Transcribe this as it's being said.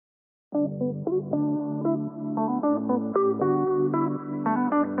So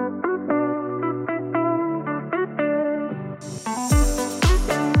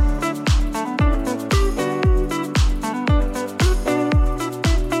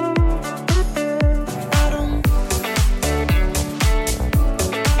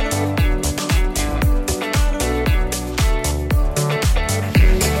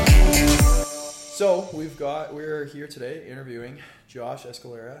we're here today interviewing Josh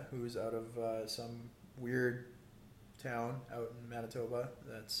Escalera, who's out of some weird town out in Manitoba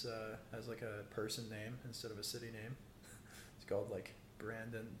that's has like a person name instead of a city name. It's called like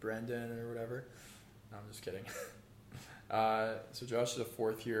Brandon or whatever. No, I'm just kidding. So Josh is a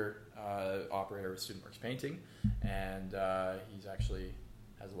fourth year operator with StudentWorks Painting, and he's actually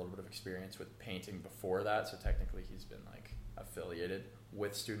has a little bit of experience with painting before that. So technically, he's been like affiliated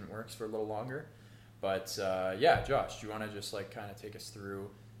with StudentWorks for a little longer. But yeah, Josh, do you want to just like kind of take us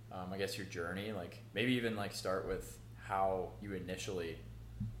through, I guess, your journey? Like maybe even like start with how you initially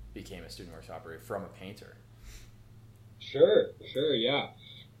became a StudentWorks operator from a painter. Sure, yeah.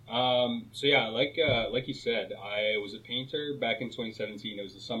 So yeah, like you said, I was a painter back in 2017. It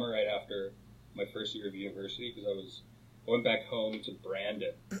was the summer right after my first year of university because I went back home to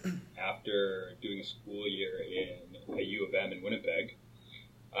Brandon after doing a school year in a U of M in Winnipeg.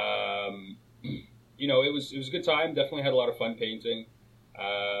 You know, it was a good time. Definitely had a lot of fun painting.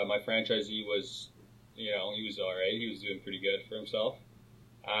 My franchisee was, you know, he was all right. He was doing pretty good for himself.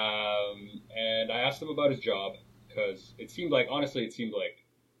 And I asked him about his job because honestly, it seemed like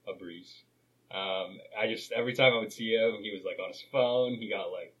a breeze. Every time I would see him, he was like on his phone. He got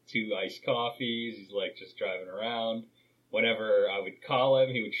like 2 iced coffees. He's like just driving around. Whenever I would call him,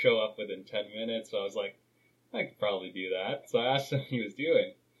 he would show up within 10 minutes. So I was like, I could probably do that. So I asked him what he was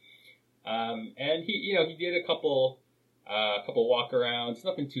doing. And he did a couple walk arounds,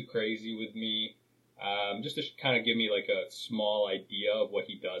 nothing too crazy with me, just to kind of give me like a small idea of what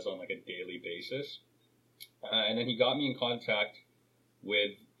he does on like a daily basis. And then he got me in contact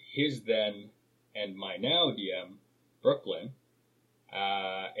with his then and my now DM, Brooklyn,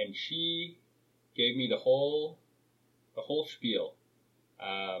 and she gave me the whole spiel.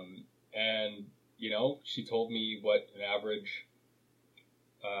 And you know, she told me what an average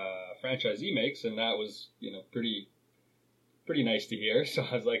franchisee makes, and that was, you know, pretty nice to hear. So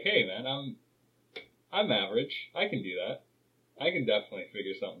I was like, hey man, I'm average. I can do that. I can definitely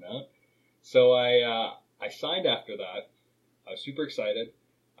figure something out. So I signed after that. I was super excited.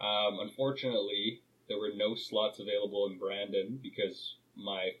 Unfortunately, there were no slots available in Brandon because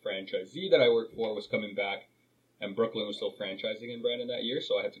my franchisee that I worked for was coming back, and Brooklyn was still franchising in Brandon that year.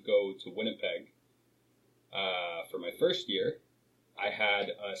 So I had to go to Winnipeg for my first year. I had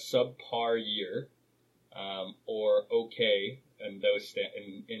a subpar year, or okay, and those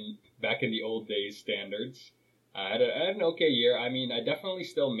back in the old days standards. I had an okay year. I mean, I definitely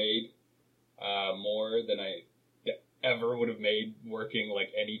still made more than I ever would have made working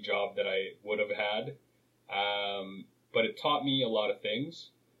like any job that I would have had. But it taught me a lot of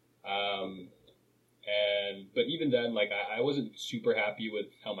things. But even then, like I wasn't super happy with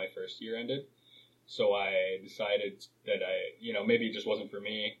how my first year ended. So I decided that maybe it just wasn't for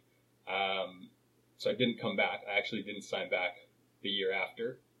me. So I didn't come back. I actually didn't sign back the year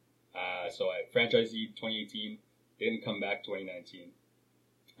after. So I franchisee 2018, didn't come back 2019.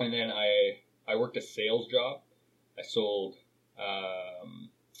 And then I worked a sales job. I sold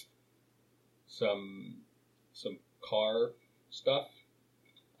some car stuff,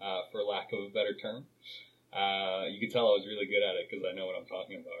 for lack of a better term. You could tell I was really good at it because I know what I'm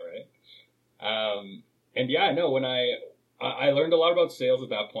talking about, right? And yeah, no, when I learned a lot about sales at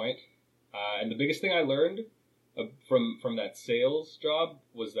that point. And the biggest thing I learned from that sales job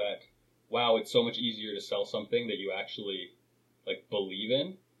was that, wow, it's so much easier to sell something that you actually like believe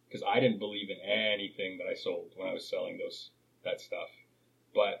in. Because I didn't believe in anything that I sold when I was selling that stuff.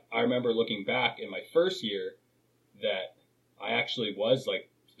 But I remember looking back in my first year that I actually was like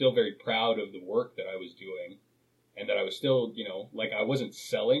still very proud of the work that I was doing. And that I was still, you know, like I wasn't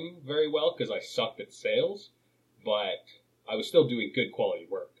selling very well because I sucked at sales, but I was still doing good quality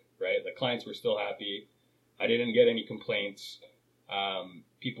work, right? The clients were still happy. I didn't get any complaints.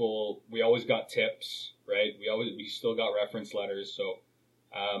 We always got tips, right? We still got reference letters. So,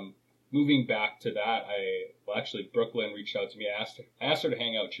 moving back to that, actually Brooklyn reached out to me. I asked her to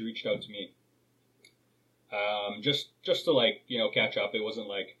hang out. She reached out to me. Just to like, you know, catch up. It wasn't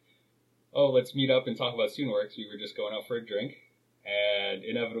like, oh, let's meet up and talk about StudentWorks. We were just going out for a drink, and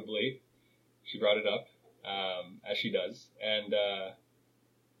inevitably, she brought it up, as she does. And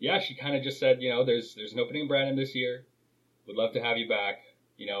yeah, she kind of just said, you know, there's an opening in Brandon this year. Would love to have you back.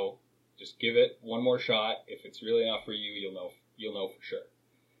 You know, Just give it one more shot. If it's really not for you, you'll know for sure.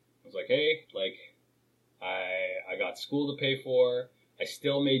 I was like, hey, like, I got school to pay for. I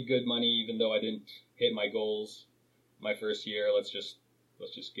still made good money, even though I didn't hit my goals my first year. Let's just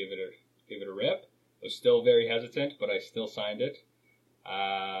give it a rip. I was still very hesitant, but I still signed it.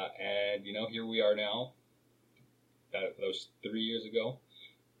 And here we are now. That was 3 years ago,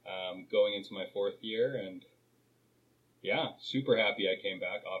 going into my 4th year, and yeah, super happy I came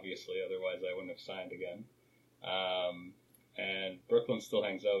back. Obviously, otherwise I wouldn't have signed again. And Brooklyn still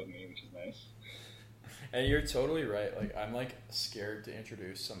hangs out with me, which is nice. And you're totally right. Like, I'm like scared to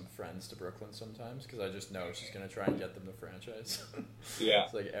introduce some friends to Brooklyn sometimes because I just know she's gonna try and get them the franchise. Yeah.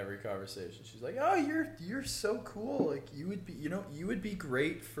 It's like every conversation, she's like, "Oh, you're so cool. Like, you would be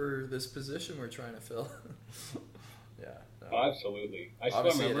great for this position we're trying to fill." Yeah. No. Oh, absolutely. I still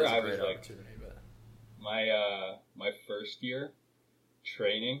Obviously, remember it is a I great was like opportunity, but my first year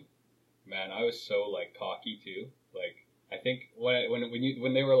training, man, I was so like cocky too. Like, I think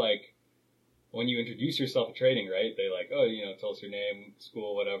when they were like, when you introduce yourself to training, right? They like, oh, tell us your name,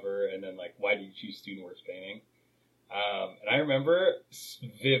 school, whatever, and then like, why did you choose Student Works Painting? And I remember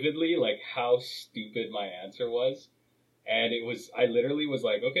vividly like how stupid my answer was, and I literally was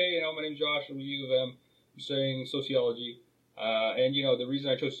like, okay, my name's Josh, I'm U of M, I'm studying sociology, and the reason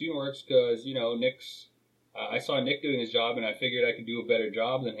I chose Student Works because Nick's. I saw Nick doing his job, and I figured I could do a better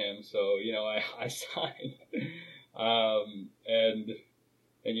job than him. So, I signed. And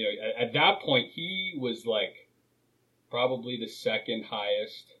at that point, he was like probably the second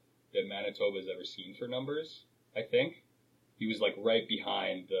highest that Manitoba has ever seen for numbers. I think he was like right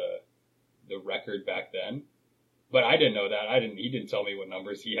behind the record back then. But I didn't know that. He didn't tell me what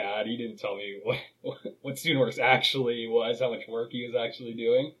numbers he had. He didn't tell me what Student Works actually was, how much work he was actually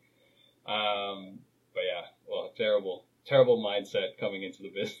doing. But yeah, well, terrible mindset coming into the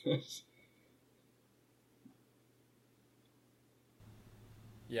business.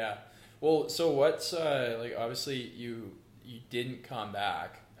 yeah. Well, so what's like? Obviously, you didn't come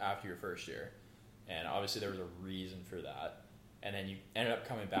back after your first year, and obviously there was a reason for that. And then you ended up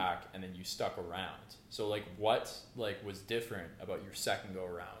coming back, and then you stuck around. So like, what was different about your second go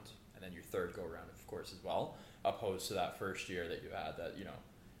around, and then your third go around, of course, as well, opposed to that first year that you had that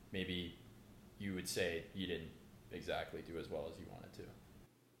maybe you would say you didn't exactly do as well as you wanted to?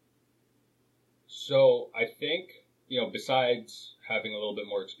 So I think, besides having a little bit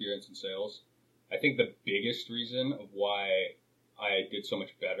more experience in sales, I think the biggest reason of why I did so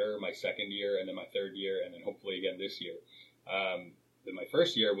much better my second year and then my third year and then hopefully again this year than my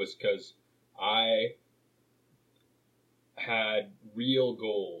first year was because I had real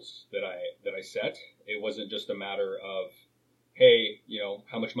goals that I set. It wasn't just a matter of, hey,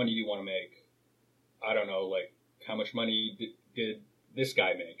 how much money do you want to make? I don't know, like, how much money did this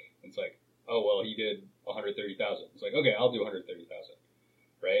guy make? It's like, oh, well, he did 130,000. It's like, okay, I'll do 130,000,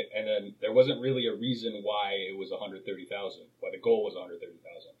 right? And then there wasn't really a reason why it was 130,000, why the goal was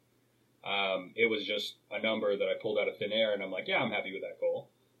 130,000. It was just a number that I pulled out of thin air, and I'm like, yeah, I'm happy with that goal.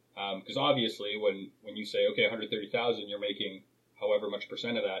 Because obviously, when you say, okay, 130,000, you're making however much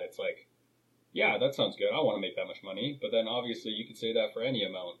percent of that, it's like, yeah, that sounds good. I want to make that much money. But then obviously, you could say that for any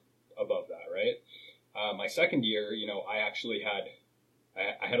amount above that, right? My second year, I actually had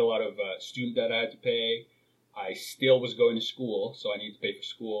a lot of student debt I had to pay. I still was going to school, so I needed to pay for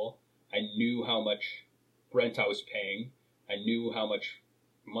school. I knew how much rent I was paying. I knew how much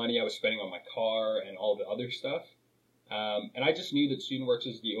money I was spending on my car and all the other stuff. And I just knew that Student Works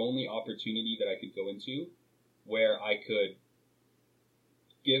is the only opportunity that I could go into where I could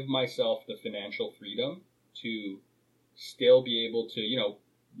give myself the financial freedom to still be able to,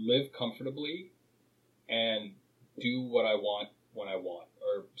 live comfortably and do what I want when I want,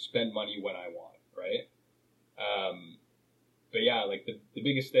 or spend money when I want, right? But yeah, like the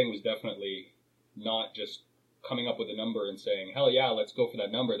biggest thing was definitely not just coming up with a number and saying, hell yeah, let's go for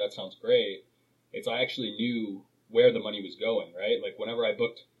that number, that sounds great. It's I actually knew where the money was going, right? Like whenever I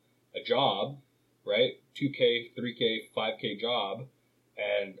booked a job, right, 2K, 3K, 5K job,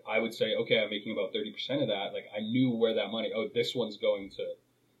 and I would say, okay, I'm making about 30% of that, like I knew where that money, this one's going to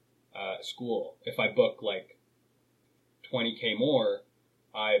school. If I book like 20K more,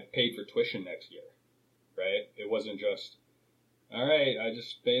 I paid for tuition next year, right? It wasn't just, all right, I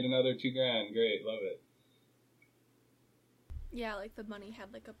just paid another $2,000. Great, love it. Yeah, like the money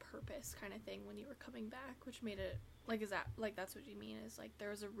had like a purpose kind of thing when you were coming back, which made it like, is that like that's what you mean? Is like there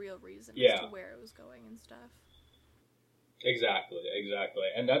was a real reason as to where it was going and stuff. Exactly,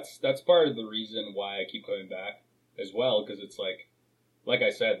 and that's part of the reason why I keep coming back as well, because it's like I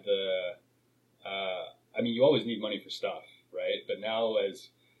said, I mean, you always need money for stuff, right? But now as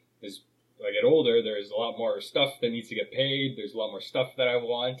I get older, there's a lot more stuff that needs to get paid. There's a lot more stuff that I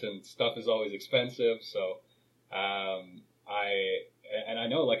want, and stuff is always expensive. So, I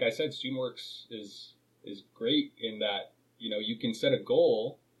know, like I said, Studentworks is great in that, you know, you can set a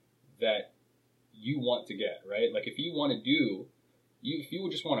goal that you want to get, right? Like if you want to if you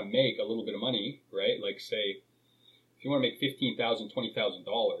just want to make a little bit of money, right? Like say, if you want to make $15,000,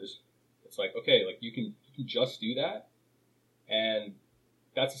 $20,000, it's like, okay, like you can just do that. And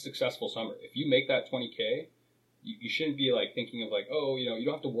that's a successful summer. If you make that 20K, you shouldn't be like thinking of like, oh, you know, you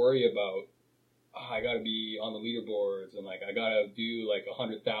don't have to worry about, oh, I got to be on the leaderboards and like I got to do like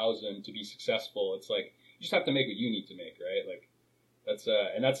 100,000 to be successful. It's like you just have to make what you need to make, right? Like that's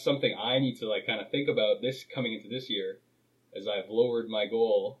something I need to like kind of think about this coming into this year, as I've lowered my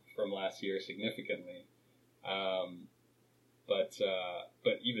goal from last year significantly. But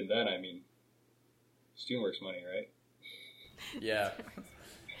even then, I mean, Studentworks money, right? Yeah.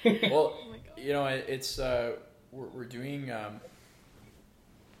 Well, you know, it's we're doing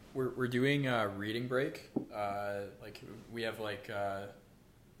we're doing a reading break. Like we have like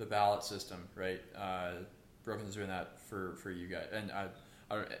the ballot system, right? Brooklyn's doing that for you guys, and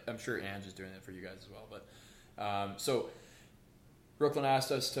I'm sure Ange is doing it for you guys as well. But so Brooklyn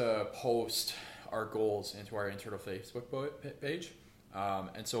asked us to post our goals into our internal Facebook page,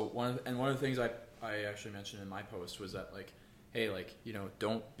 and so one of the things I actually mentioned in my post was that like, hey, like, you know,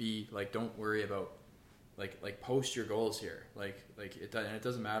 don't worry about like post your goals here, like it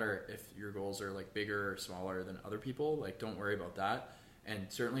doesn't matter if your goals are like bigger or smaller than other people, like don't worry about that. And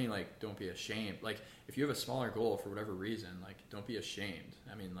certainly, like, don't be ashamed. Like, if you have a smaller goal for whatever reason, like, don't be ashamed.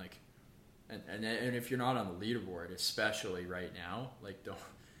 I mean, like, and if you're not on the leaderboard, especially right now, like, don't,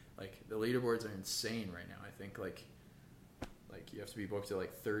 like, the leaderboards are insane right now. I think, like you have to be booked at,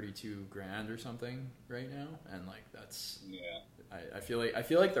 like, 32 grand or something right now. And, like, that's, yeah. I feel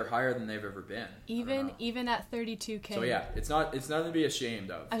like they're higher than they've ever been. Even at 32K. So, yeah, it's nothing to be ashamed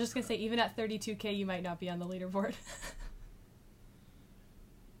of. I was just going to say, even at 32K, you might not be on the leaderboard.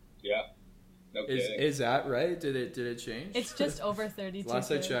 Yeah. No kidding. Is that right? Did it change? It's just over 32.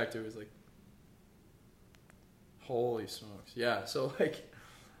 Last I checked, it was like, holy smokes. Yeah. So like,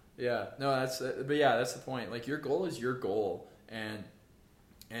 yeah. No, that's the point. Like your goal is your goal, and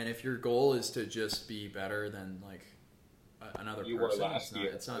if your goal is to just be better than like another you person, were last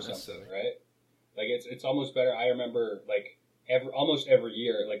year, it's not necessarily right. Like it's almost better. I remember like almost every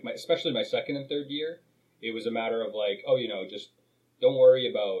year, like especially my second and third year, it was a matter of like, oh, you know, just don't worry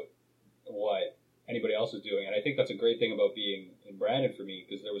about what anybody else is doing. And I think that's a great thing about being in Brandon for me,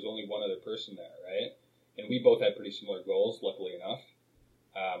 because there was only one other person there, right? And we both had pretty similar goals, luckily enough,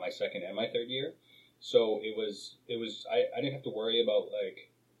 my second and my third year. So it was I didn't have to worry about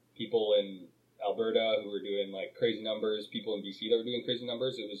like people in Alberta who were doing like crazy numbers, people in BC that were doing crazy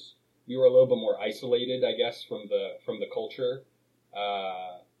numbers. We were a little bit more isolated, I guess, from the culture.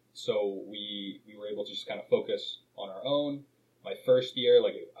 So we were able to just kind of focus on our own. My first year,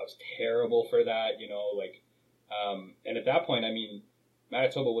 like, I was terrible for that, you know, like, and at that point, I mean,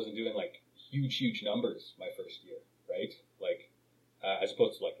 Manitoba wasn't doing, like, huge numbers my first year, right? Like, as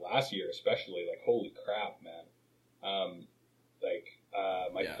opposed to, like, last year, especially, like, holy crap, man.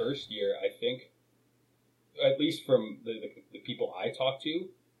 My first year, I think, at least from the people I talked to,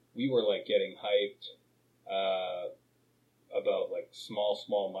 we were, like, getting hyped about, like,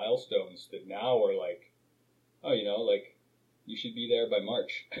 small milestones that now are, like, oh, you know, like, you should be there by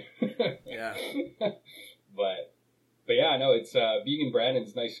March. Yeah. But yeah, no, it's being in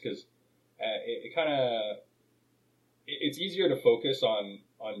Brandon's nice because it kind of it's easier to focus on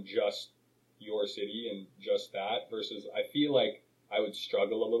just your city and just that versus I feel like I would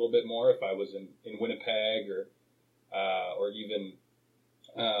struggle a little bit more if I was in Winnipeg or even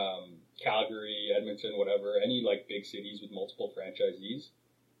Calgary, Edmonton, whatever, any like big cities with multiple franchisees.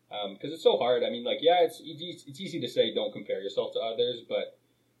 Because it's so hard. I mean, like, yeah, it's easy to say don't compare yourself to others, but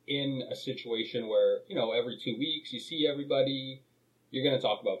in a situation where, you know, every 2 weeks you see everybody, you're going to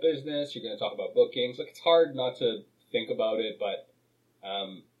talk about business, you're going to talk about bookings. Like, it's hard not to think about it, but,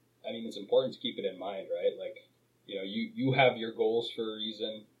 I mean, it's important to keep it in mind, right? Like, you know, you have your goals for a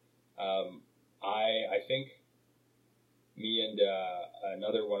reason. I think me and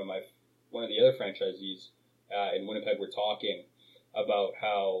another one of the other franchisees in Winnipeg were talking about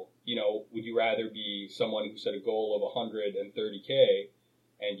how, you know, would you rather be someone who set a goal of 130K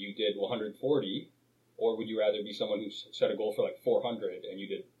and you did 140, or would you rather be someone who set a goal for like 400 and you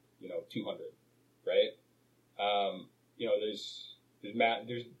did, you know, 200, right? You know, there's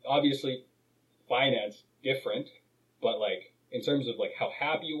obviously finance different, but like in terms of like how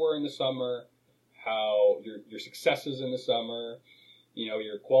happy you were in the summer, how your successes in the summer, you know,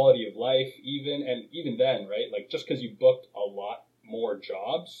 your quality of life, even then, right? Like just because you booked a lot more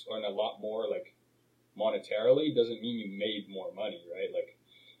jobs or a lot more like monetarily doesn't mean you made more money, right? Like,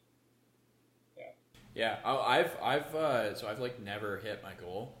 yeah. I've like never hit my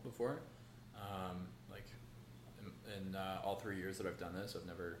goal before. Like in all 3 years that I've done this, I've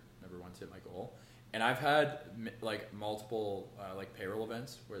never once hit my goal. And I've had like multiple like payroll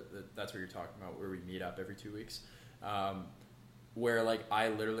events where that's what you're talking about, where we meet up every 2 weeks, where like I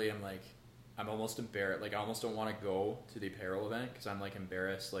literally am like, I'm almost embarrassed. Like I almost don't want to go to the payroll event because I'm like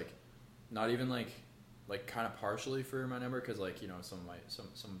embarrassed. Like not even like kind of partially for my number because like, you know, some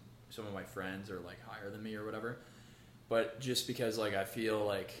of my friends are like higher than me or whatever, but just because like I feel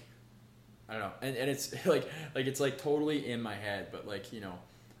like I don't know, and it's like it's like totally in my head, but like, you know,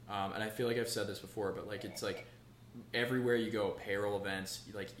 and I feel like I've said this before, but like it's like everywhere you go, payroll events,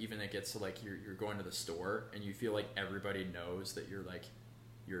 like even it gets to like you're going to the store and you feel like everybody knows that you're like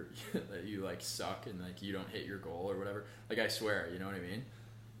that you like suck and like you don't hit your goal or whatever. Like I swear, you know what I mean?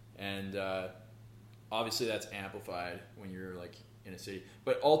 And obviously that's amplified when you're like in a city,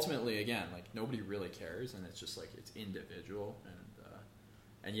 but ultimately again, like nobody really cares, and it's just like it's individual.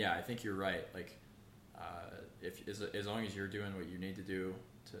 And yeah, I think you're right. Like if as long as you're doing what you need to do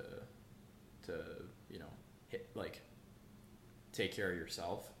to you know like take care of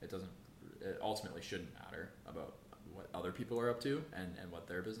yourself, it ultimately shouldn't matter about what other people are up to and what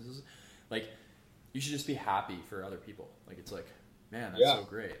their business is. Like you should just be happy for other people. Like it's like, man, that's so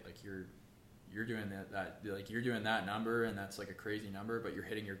great. Like you're doing that like you're doing that number and that's like a crazy number, but you're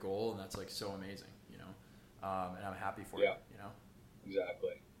hitting your goal and that's like so amazing, you know. And I'm happy for you, you know.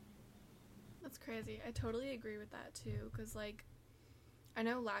 Exactly. That's crazy. I totally agree with that too, because like I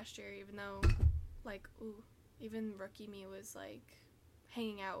know last year, even though like even rookie me was like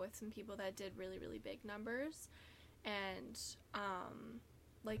hanging out with some people that did really, really big numbers, and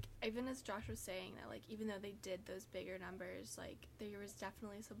like even as Josh was saying that like even though they did those bigger numbers, like there was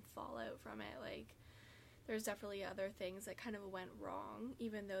definitely some fallout from it. Like there's definitely other things that kind of went wrong,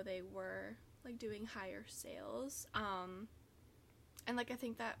 even though they were like doing higher sales. And like I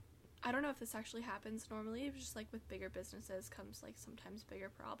think that I don't know if this actually happens normally. It's just like with bigger businesses comes like sometimes bigger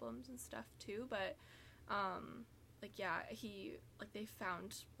problems and stuff too. But like yeah, they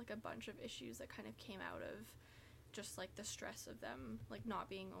found like a bunch of issues that kind of came out of just like the stress of them like not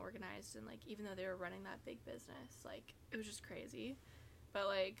being organized, and like even though they were running that big business, like it was just crazy. But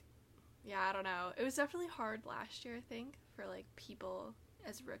like yeah, I don't know. It was definitely hard last year, I think, for like people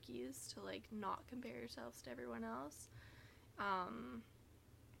as rookies to like not compare yourselves to everyone else.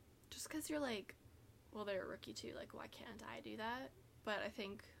 Just because you're like, well, they're a rookie too, like, why can't I do that? But I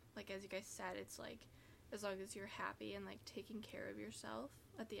think, like, as you guys said, it's like, as long as you're happy and, like, taking care of yourself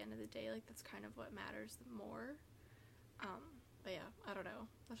at the end of the day, like, that's kind of what matters the more. But yeah, I don't know.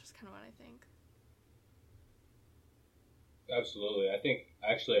 That's just kind of what I think. Absolutely. I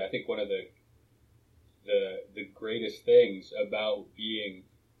think one of the greatest things about being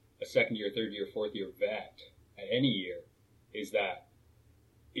a second year, third year, fourth year vet at any year is that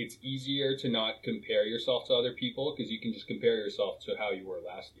it's easier to not compare yourself to other people because you can just compare yourself to how you were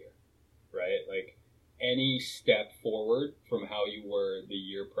last year, right? Like any step forward from how you were the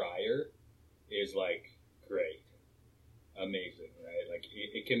year prior is like great, amazing, right? Like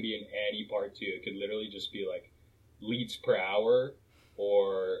it can be in any part too. It could literally just be like leads per hour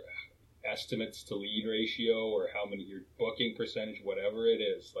or estimates to lead ratio or how many your booking percentage, whatever it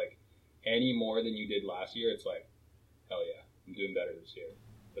is. Like any more than you did last year, it's like, hell yeah, I'm doing better this year.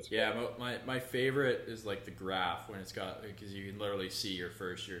 That's great. Yeah, my favorite is like the graph when it's got, because you can literally see your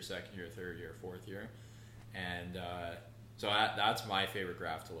first year, second year, third year, fourth year, and so that's my favorite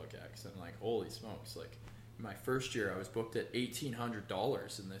graph to look at because I'm like, holy smokes! Like my first year, I was booked at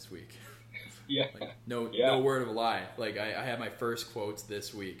 $1,800 in this week. Yeah. Like, no word of a lie. Like I had my first quotes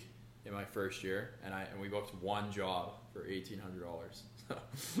this week in my first year, and we booked one job for $1,800.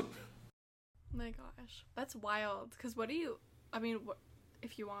 My gosh, that's wild. Because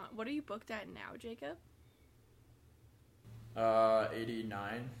if you want, what are you booked at now, Jacob?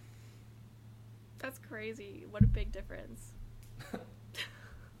 89. That's crazy. What a big difference.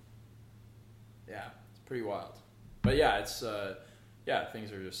 Yeah, it's pretty wild. But yeah, it's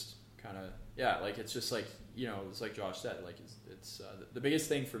things are just kind of like it's just like, you know, it's like Josh said, like it's the biggest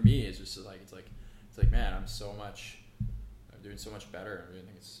thing for me is just like it's like man, I'm doing so much better.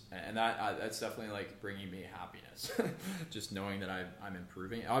 And that's definitely like bringing me happiness. Just knowing that I'm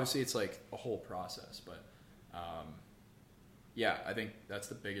improving. Obviously, it's like a whole process, but yeah, I think that's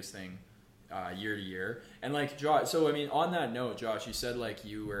the biggest thing year to year. And like Josh, so I mean, on that note, Josh, you said like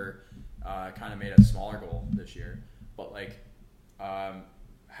you were kind of made a smaller goal this year, but like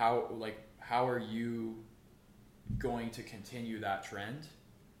how are you going to continue that trend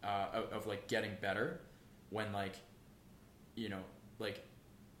of like getting better when like, you know, like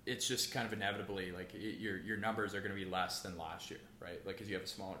it's just kind of inevitably like your numbers are going to be less than last year, right? Like, because you have a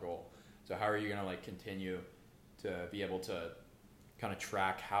smaller goal. So how are you going to like continue to be able to kind of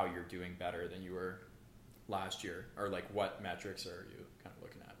track how you're doing better than you were last year, or like what metrics are you kind of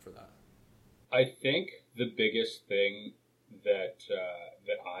looking at for that? I think the biggest thing that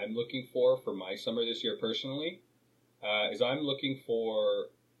I'm looking for my summer this year personally is I'm looking for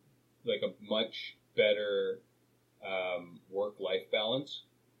like a much better work-life balance,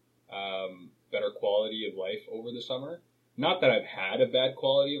 better quality of life over the summer. Not that I've had a bad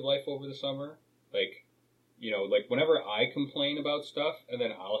quality of life over the summer. Like, you know, like whenever I complain about stuff and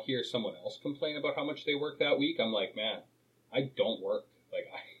then I'll hear someone else complain about how much they work that week, I'm like, man, I don't work. Like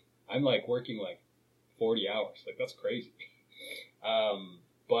I'm like working like 40 hours. Like that's crazy.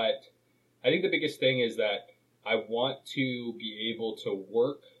 But I think the biggest thing is that I want to be able to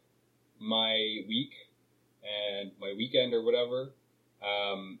work my week and my weekend or whatever.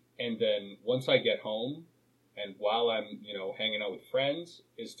 And then once I get home and while I'm, you know, hanging out with friends,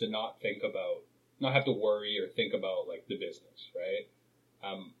 is to not have to worry or think about like the business, right?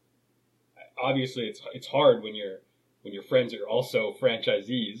 Obviously it's hard when your friends are also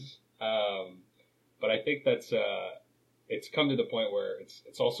franchisees. But I think that's, it's come to the point where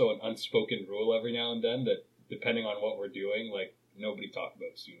it's also an unspoken rule every now and then that depending on what we're doing, like nobody talk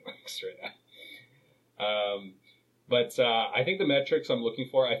about student right now. But I think the metrics I'm looking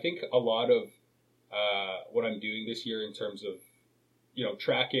for, I think a lot of what I'm doing this year in terms of, you know,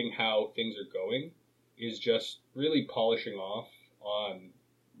 tracking how things are going is just really polishing off on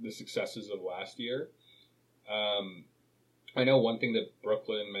the successes of last year. I know one thing that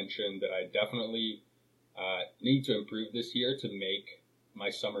Brooklyn mentioned that I definitely need to improve this year to make my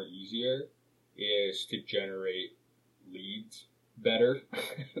summer easier is to generate leads better.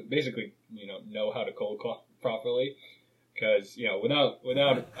 Basically, you know how to cold call properly. Because, you know,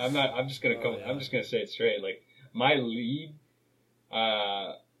 without, I'm just going to say it straight. Like my lead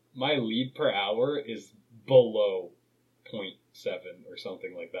per hour is below 0.7 or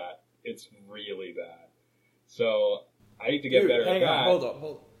something like that. It's really bad. So I need to get better at that.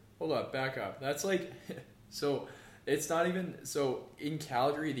 Hold up, back up. That's like, so it's not even, so in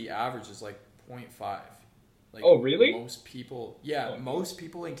Calgary, the average is like 0.5. Like, oh, really? Most people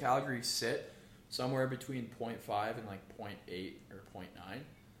in Calgary sit somewhere between 0.5 and like 0.8 or 0.9.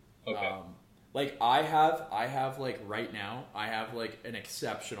 Okay. Like I have like right now, I have like an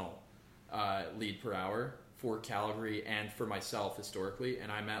exceptional lead per hour for Calgary and for myself historically,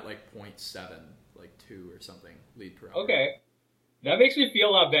 and I'm at like 0.7, like 2 or something lead per hour. Okay. That makes me feel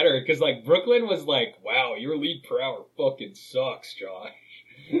a lot better, because like Brooklyn was like, wow, your lead per hour fucking sucks, Josh.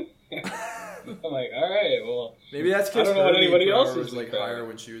 I'm like, all right, well, maybe that's because anybody else was like higher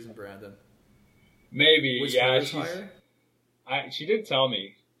when she was in Brandon. Maybe, was yeah. She's higher? She didn't tell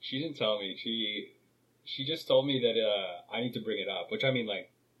me. She just told me that I need to bring it up, which I mean,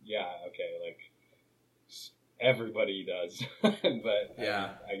 like, yeah, okay, like everybody does, but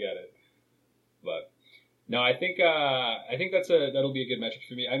yeah, I get it. But no, I think that'll be a good metric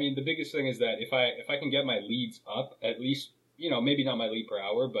for me. I mean, the biggest thing is that if I can get my leads up, at least, you know, maybe not my lead per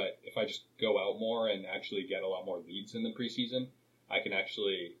hour, but if I just go out more and actually get a lot more leads in the preseason, I can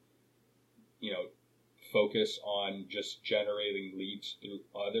actually, you know, focus on just generating leads through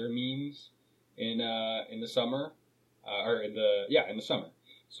other means in the summer, in the summer.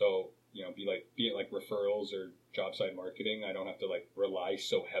 So, you know, be it like referrals or job site marketing. I don't have to like rely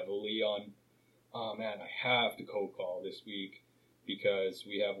so heavily on, oh man, I have to cold call this week because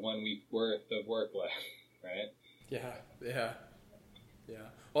we have 1 week worth of work left, right? Yeah.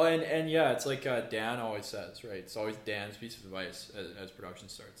 Well, and yeah, it's like Dan always says, right? It's always Dan's piece of advice as production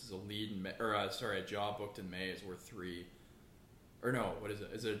starts. Is a lead in May, a job booked in May is worth 3. Or no, what is it?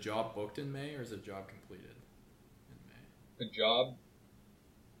 Is it a job booked in May or is it a job completed in May? A job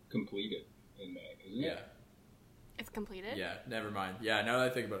completed in May, isn't it? Yeah. It's completed? Yeah, never mind. Yeah, now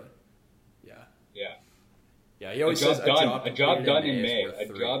that I think about it. Yeah. Yeah, he always says a job done in May. A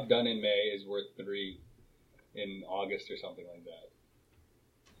job done in May is worth 3 in August or something like that.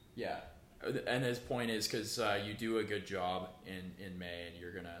 Yeah, and his point is because you do a good job in May, and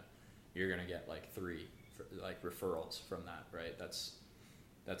you're gonna get like 3 like referrals from that, right? That's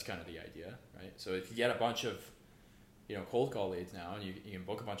kind of the idea, right? So if you get a bunch of, you know, cold call leads now, and you can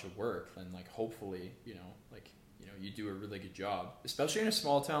book a bunch of work, then like hopefully, you know, you do a really good job, especially in a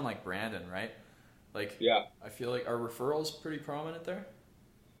small town like Brandon, right? Like, yeah, I feel like are referrals pretty prominent there?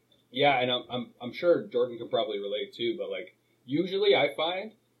 Yeah, and I'm sure Jordan could probably relate too, but like usually I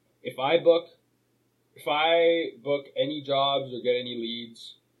find if I book any jobs or get any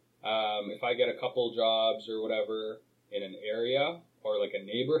leads, if I get a couple jobs or whatever in an area or like a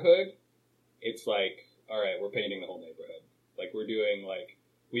neighborhood, it's like, all right, we're painting the whole neighborhood. Like we're doing like,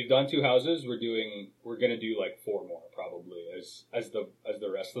 we've done 2 houses. We're going to do like 4 more probably as the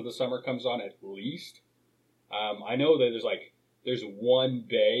rest of the summer comes on at least. I know that there's one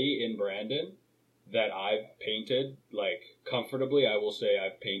bay in Brandon that I've painted like comfortably. I will say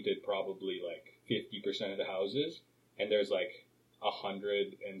I've painted probably like 50% of the houses, and there's like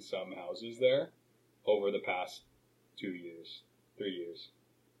 100 and some houses there over the past 3 years.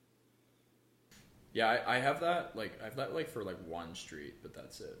 Yeah, I have that. Like I have that like for like one street, but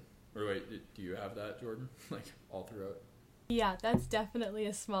that's it. Or wait, do you have that, Jordan? Like all throughout? Yeah, that's definitely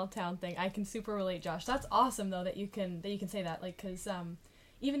a small town thing. I can super relate, Josh. That's awesome though that you can say that, like, because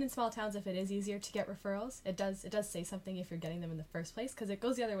even in small towns, if it is easier to get referrals, it does say something if you're getting them in the first place, because it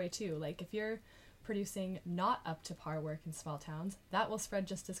goes the other way too. Like if you're producing not up to par work in small towns, that will spread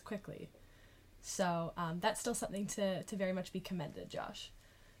just as quickly. So that's still something to very much be commended, Josh.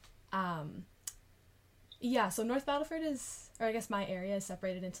 Yeah, so North Battleford or I guess my area is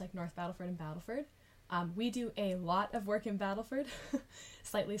separated into like North Battleford and Battleford. We do a lot of work in Battleford,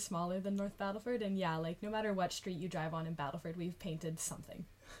 slightly smaller than North Battleford, and yeah, like no matter what street you drive on in Battleford, we've painted something,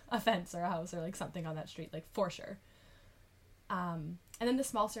 a fence or a house or like something on that street, like for sure. And then the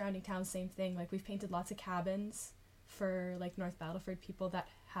small surrounding towns, same thing. Like we've painted lots of cabins for like North Battleford people that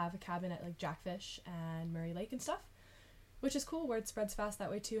have a cabin at like Jackfish and Murray Lake and stuff, which is cool. Word spreads fast that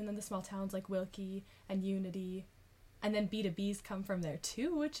way too. And then the small towns like Wilkie and Unity, and then B2Bs come from there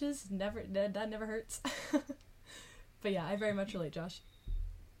too, which is that never hurts. But yeah, I very much relate, Josh.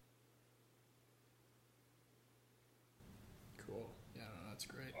 Cool. Yeah, no, that's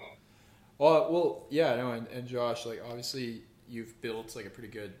great. Well, yeah, no, and Josh, like obviously you've built like a pretty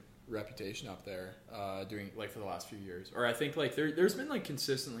good reputation up there, doing like for the last few years. Or I think like there's been like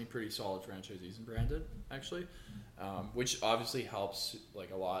consistently pretty solid franchisees in Brandon actually, which obviously helps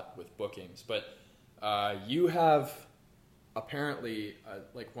like a lot with bookings. But you have apparently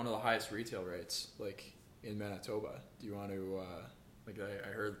like one of the highest retail rates like in Manitoba. Do you want to like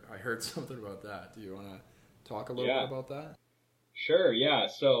I heard something about that. Do you want to talk a little bit about that? Sure. Yeah.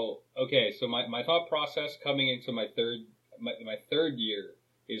 So my thought process coming into my third year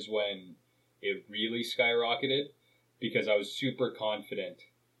is when it really skyrocketed, because I was super confident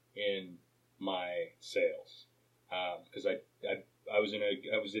in my sales, because I was in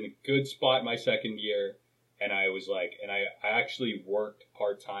a good spot my second year, and I was like, and I actually worked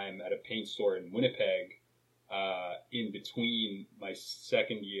part-time at a paint store in Winnipeg in between my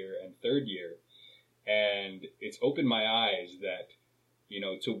second year and third year, and it's opened my eyes that,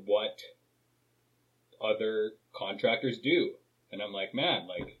 to what other contractors do. And I'm like, man,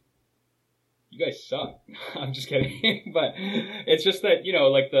 like, you guys suck. I'm just kidding. But it's just that,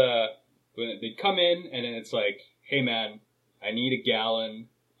 like when they come in and then it's like, hey man, I need a gallon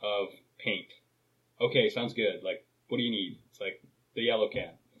of paint. Okay, sounds good. Like, what do you need? It's like the yellow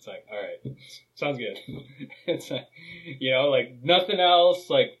can. It's like, all right, sounds good. It's like, like nothing else.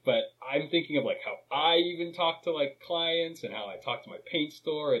 Like, but I'm thinking of like how I even talk to like clients and how I talk to my paint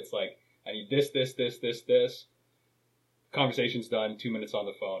store. It's like, I need this. Conversation's done, 2 minutes on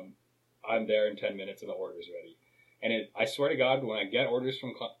the phone. I'm there in 10 minutes and the order's ready. And I swear to God, when I get orders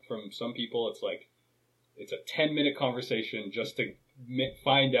from some people, it's like, it's a 10-minute conversation just to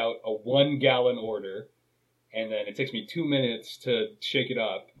find out a 1 gallon order. And then it takes me 2 minutes to shake it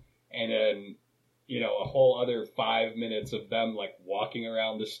up. And then, a whole other 5 minutes of them like walking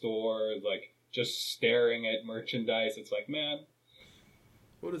around the store, like just staring at merchandise. It's like, man.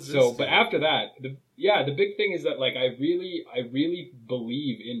 What is this? So, but after that, the big thing is that like I really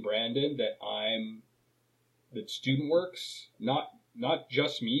believe in Brandon that StudentWorks, not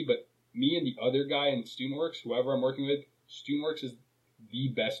just me, but me and the other guy in StudentWorks, whoever I'm working with, StudentWorks is the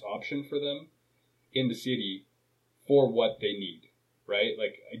best option for them in the city for what they need, right?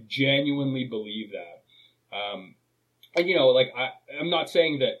 Like I genuinely believe that. And like I'm not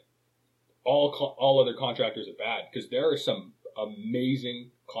saying that all other contractors are bad, because there are some amazing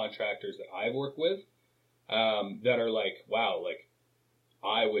contractors that I've worked with that are like, wow, like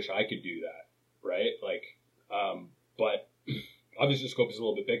I wish I could do that, right? Like, but obviously the scope is a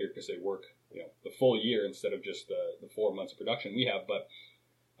little bit bigger because they work, the full year instead of just the 4 months of production we have. But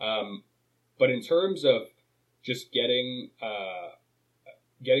in terms of just getting a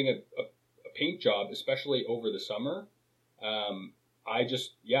paint job, especially over the summer, I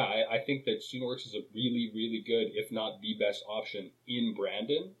think that StudentWorks is a really, really good, if not the best option in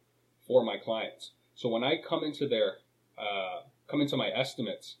Brandon for my clients. So when I come into my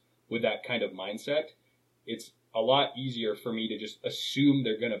estimates, with that kind of mindset, it's a lot easier for me to just assume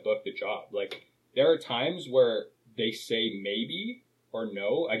they're going to book the job. Like, there are times where they say maybe or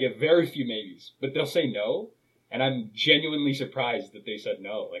no. I get very few maybes, but they'll say no. And I'm genuinely surprised that they said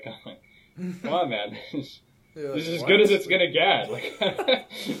no. Like, I'm like, come on, man. This is as good as it's going to get. Like,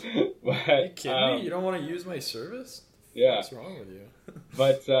 but, are you kidding me? You don't want to use my service? Yeah. What's wrong with you?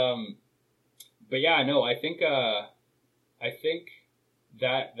 But yeah, no, I think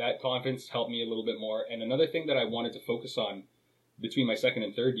that confidence helped me a little bit more. And another thing that I wanted to focus on between my second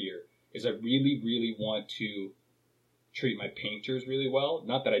and third year is I really, really want to treat my painters really well.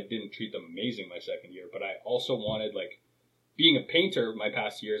 Not that I didn't treat them amazing my second year, but I also wanted, like, being a painter my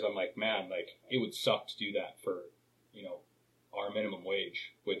past years, I'm like, man, like, it would suck to do that for, you know, our minimum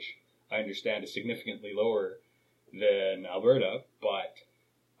wage, which I understand is significantly lower than Alberta, but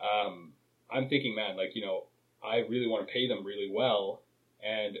I'm thinking, man, like, you know, I really want to pay them really well,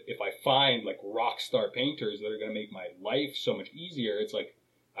 and if I find, like, rock star painters that are going to make my life so much easier, it's like,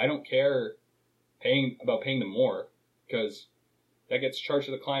 I don't care about paying them more, because that gets charged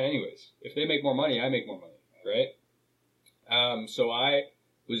to the client anyways. If they make more money, I make more money, right? So I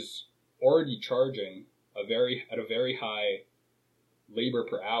was already charging at a very high labor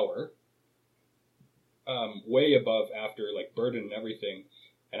per hour, way above after, like, burden and everything.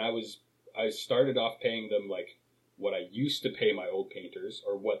 And I started off paying them, like, what I used to pay my old painters,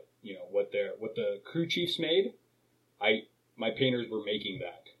 or what the crew chiefs made. My painters were making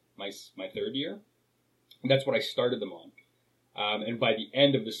that my third year. And that's what I started them on. And by the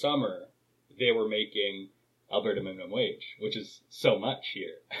end of the summer, they were making Alberta minimum wage, which is so much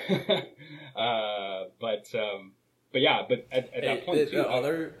here. But at that point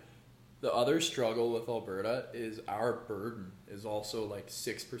too, the other struggle with Alberta is our burden is also like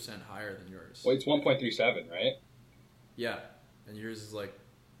 6% higher than yours. Well, it's 1.37, right? Yeah, and yours is like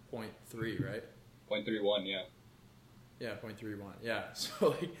 0.3, right? 0.31, yeah. Yeah, 0.31. Yeah,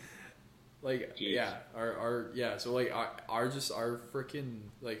 so like Jeez. yeah, so like our freaking,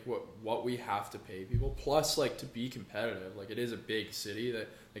 like, what we have to pay people, plus, like, to be competitive, like, it is a big city that,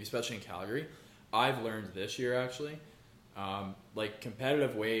 like, especially in Calgary, I've learned this year actually, like,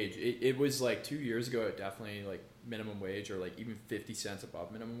 competitive wage, it was like 2 years ago, it definitely, like, minimum wage or like even 50 cents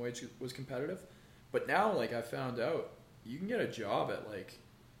above minimum wage was competitive, but now, like, I found out you can get a job at like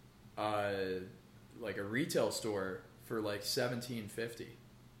a retail store for like $17.50.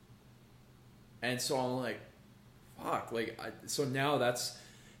 And so I'm like, fuck, like, so now that's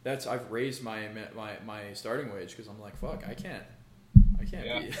I've raised my starting wage, because I'm like, fuck, I can't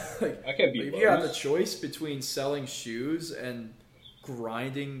Yeah. be like, I can't be. like, if you have the choice between selling shoes and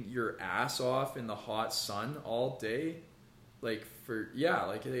grinding your ass off in the hot sun all day, like,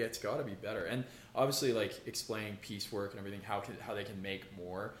 it's got to be better. And obviously, like, explaining piecework and everything, how they can make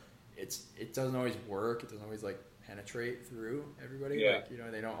more. It doesn't always work. It doesn't always, like, penetrate through everybody. Yeah. Like, you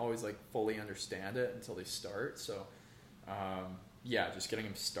know, they don't always, like, fully understand it until they start. So, just getting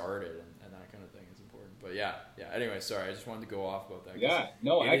them started and that kind of thing is important. But yeah. Anyway, sorry, I just wanted to go off about that. Yeah,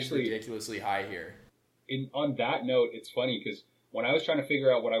 no, actually, is ridiculously high here. On that note, it's funny because when I was trying to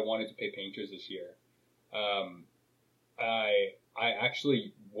figure out what I wanted to pay painters this year, I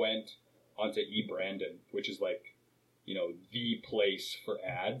actually went onto eBrandon, which is, like, you know, the place for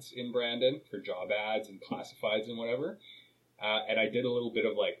ads in Brandon, for job ads and classifieds and whatever. And I did a little bit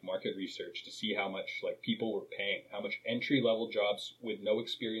of, like, market research to see how much, like, people were paying, how much entry-level jobs with no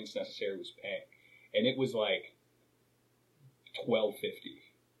experience necessary was paying. And it was like $12.50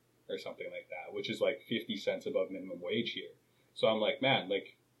 or something like that, which is like 50 cents above minimum wage here. So I'm like, man,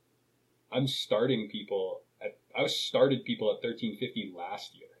 like, I started people at $13.50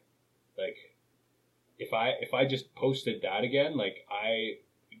 last year. Like, if I just posted that again, like, I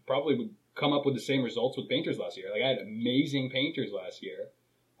probably would come up with the same results with painters last year. Like, I had amazing painters last year.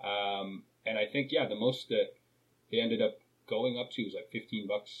 And I think, the most that they ended up going up to was like $15,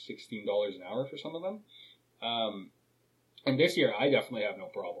 $16 an hour for some of them. And this year, I definitely have no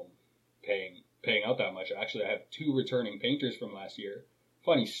problem paying out that much. Actually, I have 2 returning painters from last year.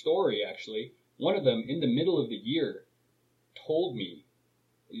 Funny story, actually. One of them, in the middle of the year, told me,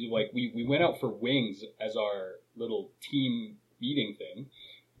 like, we went out for wings as our little team meeting thing,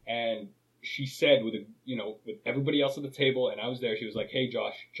 and she said, with everybody else at the table, and I was there, she was like, "Hey,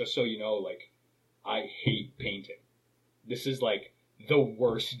 Josh, just so you know, like, I hate painting. This is, like, the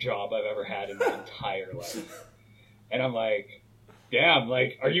worst job I've ever had in my entire life." And I'm like, damn,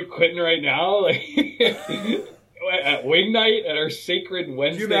 like, are you quitting right now? Like, at wing night, at our sacred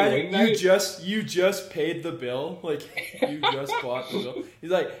Wednesday wing night? You just paid the bill. Like, you just bought the bill.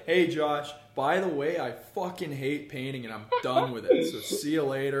 He's like, "Hey, Josh, by the way, I fucking hate painting and I'm done with it. So see you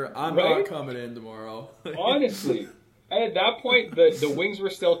later. I'm Right? not coming in tomorrow. Honestly. And at that point, the wings were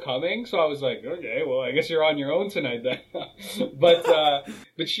still coming, so I was like, okay, well, I guess you're on your own tonight then.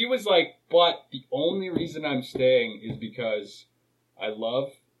 But she was like, but the only reason I'm staying is because I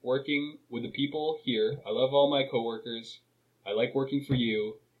love working with the people here. I love all my coworkers. I like working for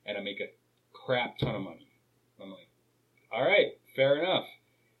you, and I make a crap ton of money. I'm like, all right, fair enough.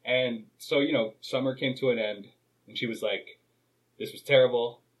 And so, you know, summer came to an end, and she was like, this was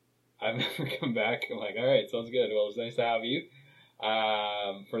terrible. I've never come back. I'm like, all right, sounds good. Well, it was nice to have you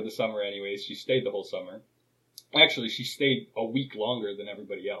for the summer anyways. She stayed the whole summer. Actually, she stayed a week longer than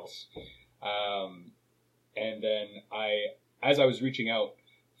everybody else. And then as I was reaching out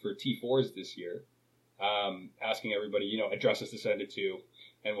for T4s this year, asking everybody, you know, addresses to send it to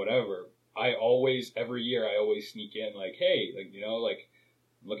and whatever, every year I always sneak in like, hey, like, you know, like,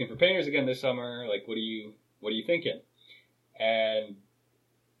 I'm looking for painters again this summer. Like, what are you thinking? And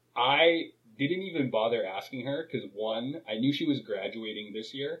I didn't even bother asking her because, one, I knew she was graduating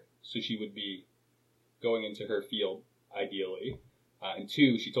this year, so she would be going into her field ideally. And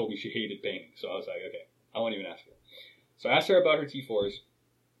two, she told me she hated painting, so I was like, okay, I won't even ask her. So I asked her about her T4s.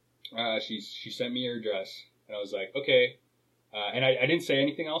 She sent me her address, and I was like, okay. And I didn't say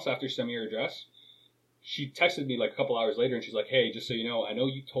anything else after she sent me her address. She texted me like a couple hours later, and she's like, hey, just so you know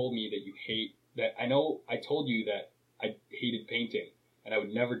you told me that I told you that I hated painting, and I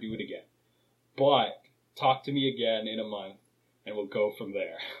would never do it again. But talk to me again in a month, and we'll go from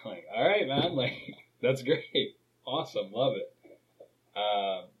there. Like, all right, man. Like, that's great. Awesome. Love it.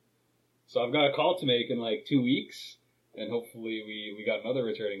 So I've got a call to make in like 2 weeks, and hopefully we got another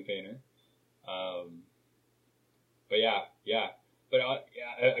returning painter. But yeah. But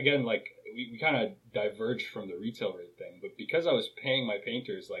again, like, we kind of diverged from the retail rate thing. But because I was paying my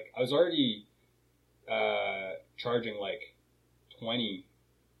painters, like, I was already charging like $20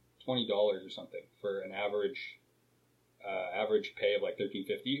 or something for an average pay of like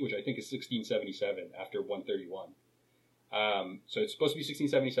 $13.50, which I think is $16.77 after 131. So it's supposed to be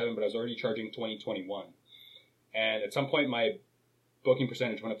 $16.77, but I was already charging $20.21. And at some point, my booking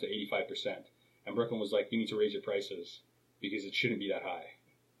percentage went up to 85%. And Brooklyn was like, "You need to raise your prices because it shouldn't be that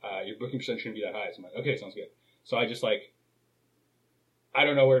high. Your booking percentage shouldn't be that high." So I'm like, "Okay, sounds good." So I just like, I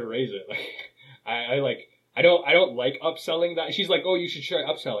don't know where to raise it. Like, I don't like upselling that. She's like, "Oh, you should try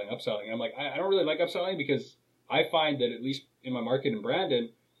upselling. And I'm like, I don't really like upselling because I find that at least in my market in Brandon,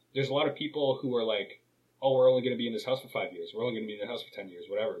 there's a lot of people who are like, "Oh, we're only going to be in this house for 5 years. We're only going to be in the house for 10 years,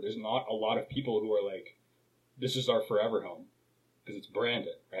 whatever." There's not a lot of people who are like, "This is our forever home," because it's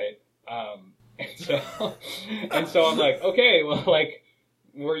Brandon, right? And so I'm like, okay, well, like,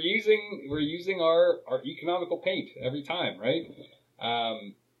 we're using our economical paint every time, right?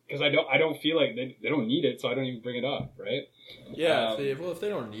 Because I don't feel like they don't need it, so I don't even bring it up, right? Yeah, if they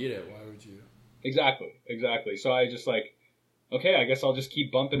don't need it, why would you? Exactly. So I just like, okay, I guess I'll just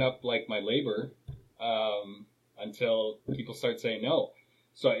keep bumping up like my labor until people start saying no.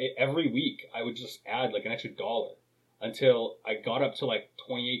 So every week I would just add like an extra $1 until I got up to like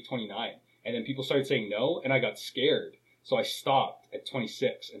 28, 29. And then people started saying no, and I got scared. So I stopped at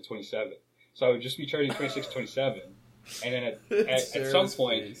 26 and 27. So I would just be charging 26, 27. And then at some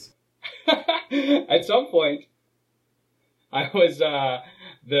point, at some point, I was I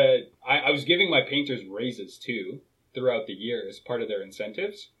was giving my painters raises too throughout the year as part of their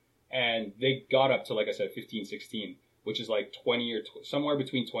incentives, and they got up to, like I said, 15, 16, which is like 20 or somewhere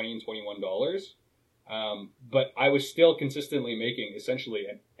between $20 and $21. But I was still consistently making essentially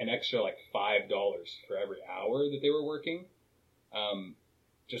an extra like $5 for every hour that they were working.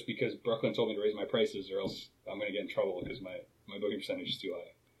 Just because Brooklyn told me to raise my prices or else I'm going to get in trouble because my booking percentage is too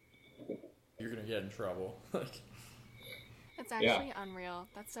high. You're going to get in trouble. That's actually unreal.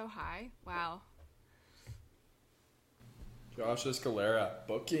 That's so high. Wow. Josh Escalera,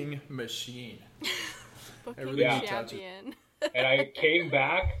 booking machine. Booking champion. And I came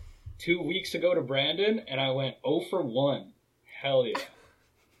back 2 weeks ago to Brandon, and I went 0 for 1. Hell yeah.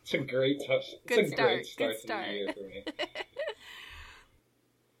 It's a great start to the year for me.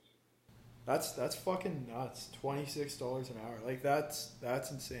 That's fucking nuts. $26 an hour. Like, that's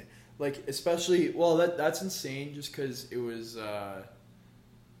insane. Like, especially, well, that's insane just because it was,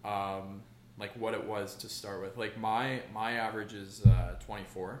 like, what it was to start with. Like, my average is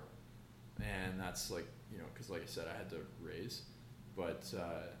 24, and that's, like, you know, because, like I said, I had to raise. But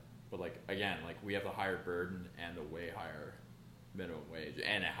like, again, like, we have a higher burden and a way higher minimum wage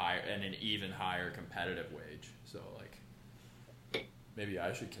and an even higher competitive wage. So, like, maybe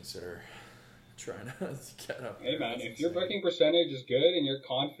I should consider trying to get up. Hey man, if your booking percentage is good and you're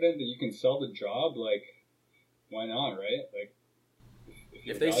confident that you can sell the job, like, why not, right? Like, if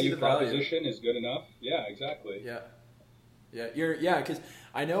your they see the proposition is good enough, yeah, exactly. Yeah, because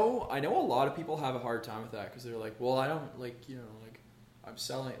I know a lot of people have a hard time with that because they're like, well, I don't like, you know, like I'm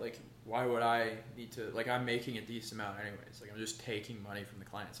selling, like, why would I need to, like, I'm making a decent amount anyways, like I'm just taking money from the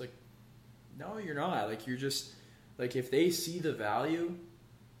client. It's like, no, you're not. Like, you're just, like, if they see the value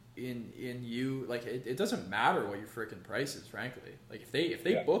in you, like, it doesn't matter what your freaking price is, frankly. Like, if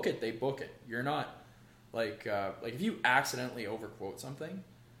they book it, they book it. You're not like if you accidentally overquote something,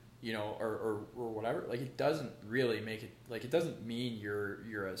 you know, or whatever, like, it doesn't really make it, like, it doesn't mean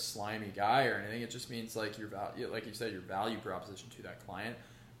you're a slimy guy or anything. It just means, like, your value, like you said, your value proposition to that client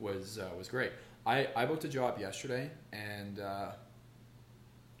was great. I booked a job yesterday, and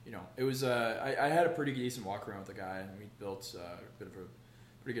you know, it was I had a pretty decent walk around with the guy, and we built a bit of a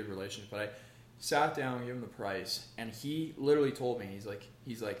pretty good relationship. But I sat down, gave him the price, and he literally told me, he's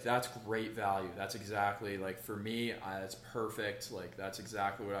like, that's great value. That's exactly, like, for me, that's perfect. Like, that's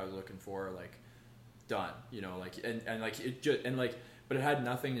exactly what I was looking for. Like, done. You know, like, and like it just, and like, but it had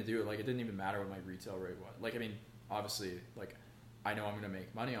nothing to do with, like, it didn't even matter what my retail rate was. Like, I mean, obviously, like, I know I'm gonna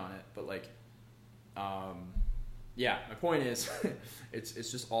make money on it, but like, yeah, my point is, it's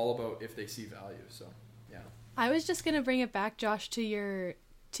just all about if they see value. So, yeah. I was just gonna bring it back, Josh, to your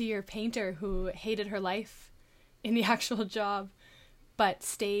painter who hated her life in the actual job, but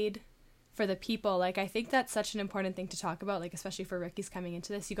stayed for the people. Like, I think that's such an important thing to talk about, like, especially for rookies coming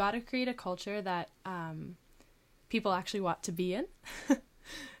into this. You got to create a culture that people actually want to be in,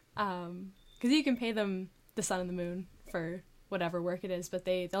 because you can pay them the sun and the moon for whatever work it is, but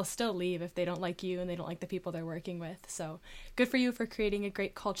they'll still leave if they don't like you and they don't like the people they're working with. So good for you for creating a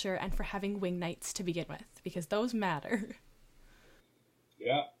great culture and for having wing nights to begin with, because those matter.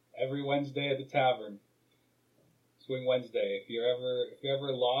 Yeah, every Wednesday at the tavern. Swing Wednesday. If you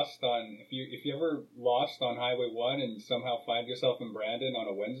ever lost on Highway 1 and somehow find yourself in Brandon on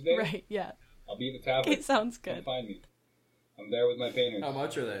a Wednesday, right? Yeah, I'll be at the tavern. It sounds good. Come find me. I'm there with my painters. How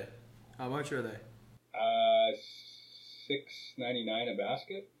much are they? $6.99 a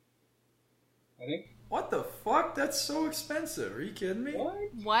basket, I think. What the fuck? That's so expensive. Are you kidding me? What?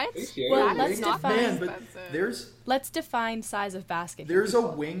 Well, That's not Man, that but expensive. let's define size of basket. There's a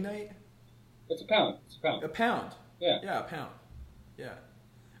wing night. It's a pound. A pound. Yeah. Yeah, a pound. Yeah.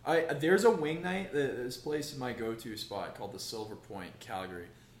 There's a wing night. This place is my go-to spot called the Silver Point, Calgary.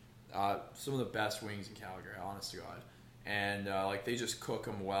 Some of the best wings in Calgary, honest to God. And like, they just cook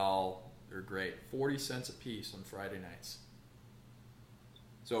them well. They're great. 40 cents a piece on Friday nights.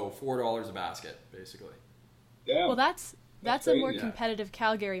 So $4 a basket, basically. Yeah. Well, that's crazy, a more competitive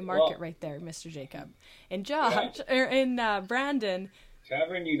Calgary market right there, Mr. Jacob. And Josh, or in Brandon,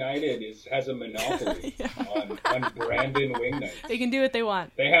 Tavern United has a monopoly on Brandon wing nights. they can do what they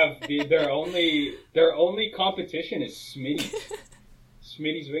want. They have their only competition is Smitty's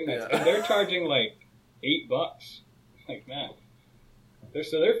wing nights, and they're charging like $8. Like, man, they're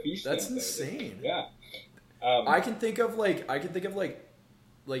feasting. That's insane. Yeah. I can think of like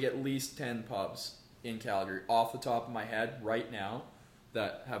at least 10 pubs in Calgary off the top of my head right now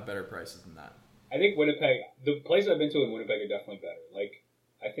that have better prices than that. I think Winnipeg, the places I've been to in Winnipeg are definitely better. Like,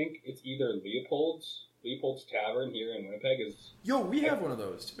 I think it's either Leopold's Tavern here in Winnipeg is. Yo, we have one of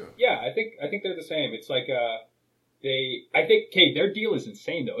those too. Yeah, I think they're the same. It's like their deal is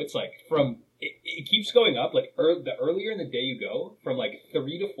insane though. It's like it keeps going up. Like the earlier in the day you go, from like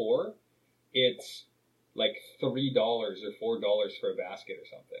 3 to 4, it's like $3 or $4 for a basket or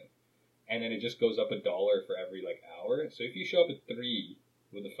something, and then it just goes up $1 for every like hour. So if you show up at 3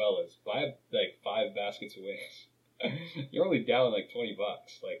 with the fellas, buy like 5 baskets of wings, you're only down like $20.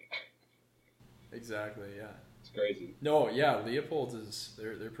 Like, exactly, yeah. It's crazy. No, yeah, Leopold's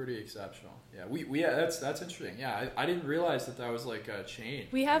they're pretty exceptional. Yeah, we that's interesting. Yeah, I didn't realize that was like a chain.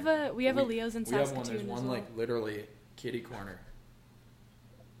 We have a Leo's in Saskatoon. We have one. There's as one well. like literally kitty corner.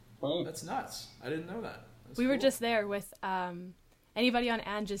 Oh. That's nuts. I didn't know that. We were just there with anybody on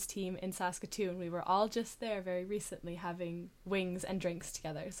Ange's team in Saskatoon. We were all just there very recently having wings and drinks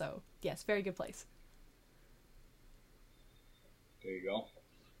together. So yes, very good place. There you go.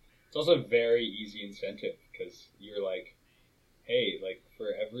 It's also a very easy incentive because you're like, hey, like for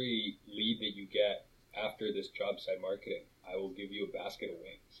every lead that you get after this job site marketing, I will give you a basket of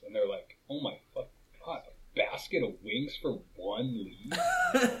wings. And they're like, oh my fuck God, a basket of wings for one lead?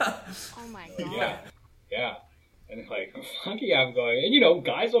 Oh my God. Yeah. And like, fuck yeah, I'm going. And you know,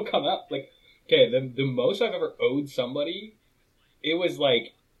 guys will come up. Like, okay, the most I've ever owed somebody, it was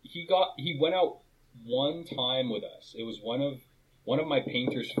like, he went out one time with us. It was one of one of my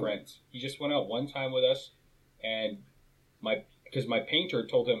painter's friends. He just went out one time with us, and because my painter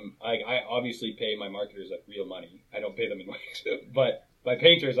told him, I obviously pay my marketers like real money. I don't pay them in wigs, but my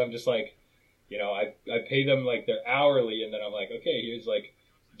painters, I'm just like, you know, I pay them like their hourly, and then I'm like, okay, here's like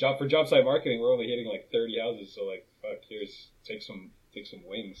for job site marketing, we're only hitting like 30 houses, so like, fuck, here's take some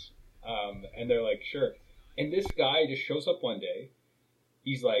wings, and they're like, sure. And this guy just shows up one day.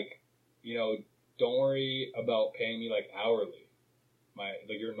 He's like, you know, don't worry about paying me like hourly,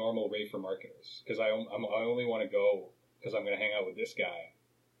 like your normal rate for marketers, because I only want to go because I'm gonna hang out with this guy,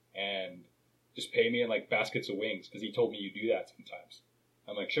 and just pay me in like baskets of wings, because he told me you do that sometimes.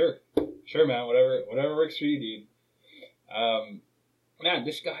 I'm like, sure, man, whatever works for you, dude. Man,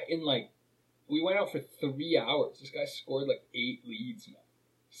 this guy we went out for 3 hours. This guy scored like 8 leads, man,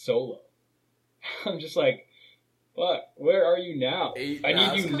 solo. I'm just like, fuck, where are you now? I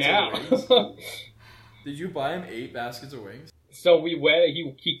need you now. Did you buy him 8 baskets of wings? So we went.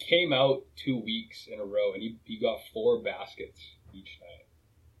 He came out 2 weeks in a row, and he got 4 baskets each night.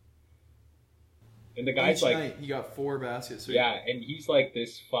 And the guy's each night he got 4 baskets. So yeah, and he's like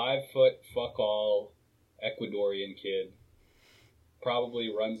this 5-foot fuck all Ecuadorian kid.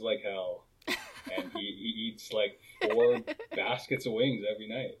 Probably runs like hell, and he eats like 4 baskets of wings every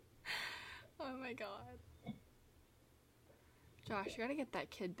night. Oh my god. Josh, you gotta get that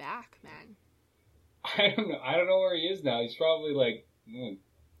kid back, man. I don't know where he is now. He's probably like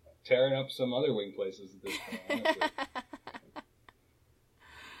tearing up some other wing places at this point, honestly.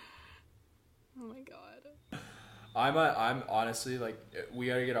 Oh my god. I'm honestly like, we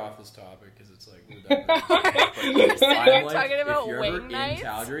gotta get off this topic because it's like we're done. You're sitting there like, talking about if you're wing ever nights? in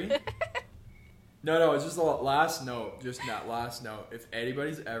Calgary. No, it's just the last note. Just that last note. If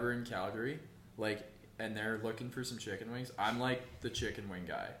anybody's ever in Calgary, like, and they're looking for some chicken wings, I'm like the chicken wing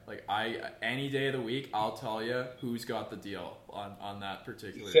guy. Like, any day of the week, I'll tell you who's got the deal on that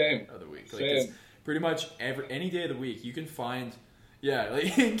particular day of the week. Like, it's pretty much any day of the week you can find. Yeah,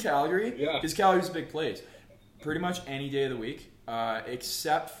 like in Calgary, because Calgary's a big place. Pretty much any day of the week,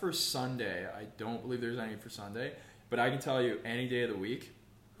 except for Sunday. I don't believe there's any for Sunday, but I can tell you any day of the week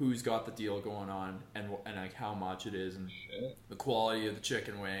who's got the deal going on and like how much it is and the quality of the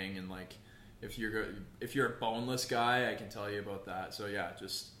chicken wing, and like if you're a boneless guy, I can tell you about that. So yeah,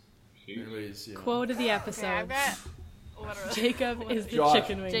 just anyways, you know. Quote of the episode. Okay, literally. Jacob is the Josh,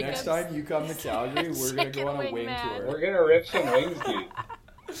 chicken wing. Next time you come to Calgary, we're gonna go on a wing tour. We're gonna rip some wings, dude.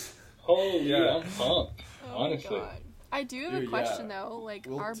 Holy, I'm pumped. Oh Honestly. my God. I do have a question though. Like,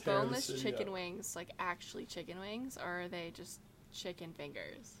 are boneless chicken wings like actually chicken wings, or are they just chicken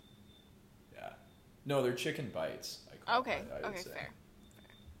fingers? Yeah. No, they're chicken bites. Okay, fair.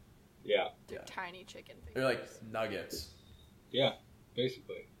 Yeah. They're tiny chicken fingers. They're like nuggets. Yeah,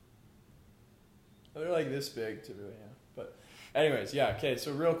 basically. They're like this big typically, yeah. But anyways, yeah, okay,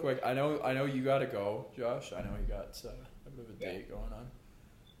 so real quick, I know you gotta go, Josh. I know you got a bit of a date going on.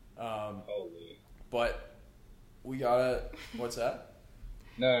 Holy. But we gotta. What's that?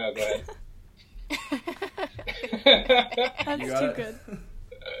 No, go ahead. That's too good.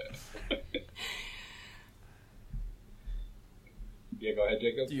 Yeah, go ahead,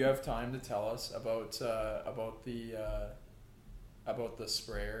 Jacob. Do you have time to tell us about the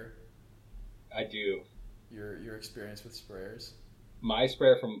sprayer? I do. Your experience with sprayers. My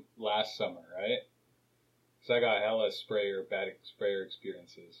sprayer from last summer, right? So I got hella bad sprayer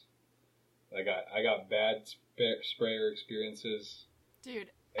experiences. I got bad sprayer experiences,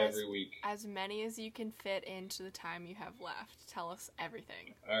 dude, every week. As many as you can fit into the time you have left. Tell us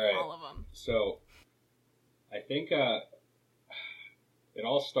everything. All right. All of them. So, I think it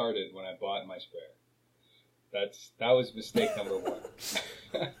all started when I bought my sprayer. That was mistake number 1.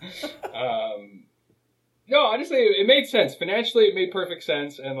 No, honestly, it made sense. Financially, it made perfect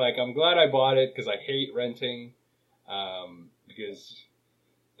sense, and like I'm glad I bought it because I hate renting. Because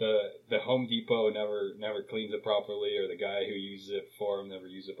the Home Depot never cleans it properly, or the guy who uses it for him never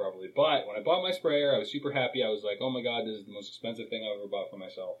uses it properly. But when I bought my sprayer, I was super happy. I was like, oh my god, this is the most expensive thing I've ever bought for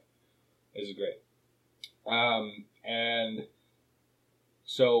myself. This is great. And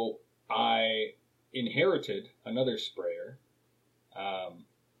so I inherited another sprayer,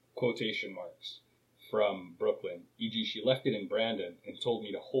 quotation marks, from Brooklyn. E.g., she left it in Brandon and told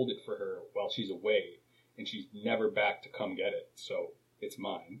me to hold it for her while she's away, and she's never back to come get it. So it's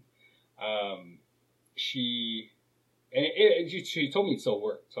mine. She told me it still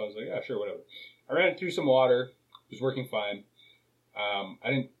worked, so I was like, yeah, sure, whatever. I ran it through some water. It was working fine. I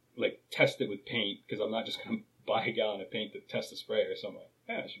didn't like test it with paint because I'm not just gonna buy a gallon of paint to test the sprayer. So I'm like,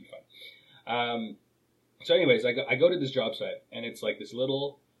 yeah, it should be fine. So anyways, I go to this job site, and it's like this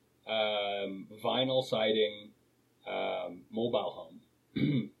little vinyl siding mobile home.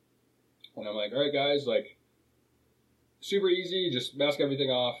 And I'm like, all right, guys, like, super easy, just mask everything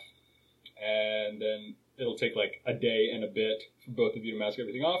off, and then it'll take like a day and a bit for both of you to mask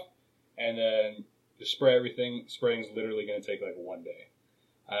everything off, and then just spray everything. Spraying's literally going to take like one day.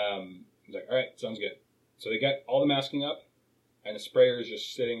 I was like, all right, sounds good. So they get all the masking up, and the sprayer is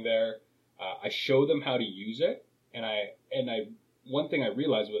just sitting there. I show them how to use it, and I one thing I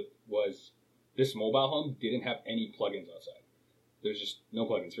realized was this mobile home didn't have any plugins outside. There's just no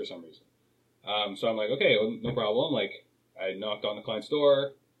plugins for some reason. So I'm like, okay, well, no problem. Like, I knocked on the client's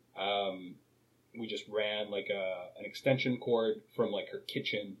door. We just ran like an extension cord from like her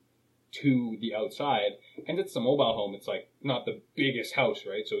kitchen to the outside. And it's a mobile home. It's like not the biggest house,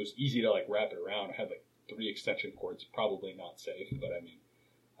 right? So it was easy to like wrap it around. I had like 3 extension cords, probably not safe, but I mean,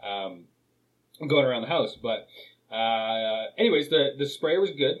 going around the house. But anyways, the sprayer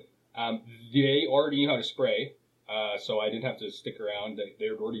was good. They already knew how to spray. So I didn't have to stick around. They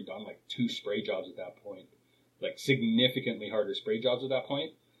had already done like 2 spray jobs at that point, like significantly harder spray jobs at that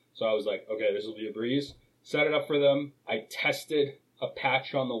point. So I was like, okay, this will be a breeze. Set it up for them. I tested a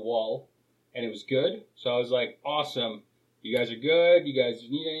patch on the wall, and it was good. So I was like, awesome. You guys are good. You guys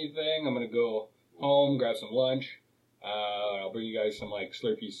need anything? I'm going to go home, grab some lunch. I'll bring you guys some like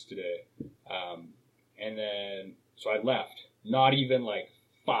Slurpees today. And then, so I left. Not even like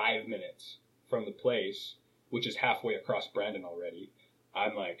 5 minutes from the place, which is halfway across Brandon already.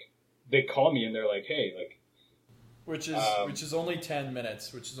 I'm like, they call me and they're like, hey, like, which is only 10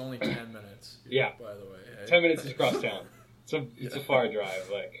 minutes. Yeah. By the way, hey? 10 minutes is across town. It's a far drive.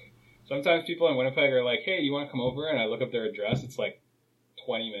 Like, sometimes people in Winnipeg are like, hey, do you want to come over? And I look up their address. It's like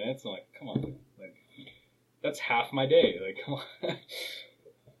 20 minutes. I'm like, come on, like, that's half my day. Like, come on.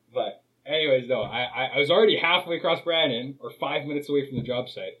 But anyways, though, I was already halfway across Brandon, or 5 minutes away from the job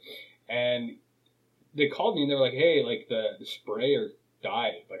site, and they called me and they were like, hey, like the sprayer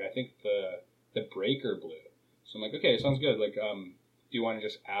died. Like, I think the breaker blew. So I'm like, okay, sounds good. Like, do you want to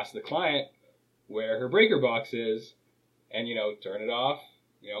just ask the client where her breaker box is and, you know, turn it off,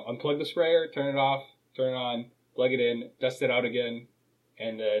 you know, unplug the sprayer, turn it off, turn it on, plug it in, test it out again,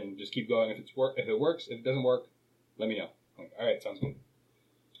 and then just keep going. If it works, if it doesn't work, let me know. I'm like, all right, sounds good.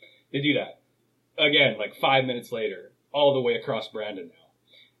 They do that. Again, like 5 minutes later, all the way across Brandon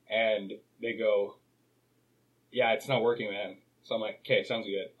now. And they go, yeah, it's not working, man. So I'm like, okay, sounds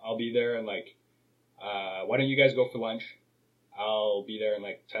good. I'll be there in like, why don't you guys go for lunch? I'll be there in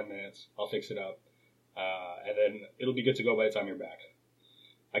like 10 minutes. I'll fix it up. And then it'll be good to go by the time you're back.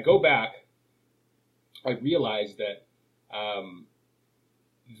 I go back. I realize that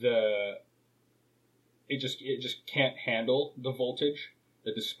it just can't handle the voltage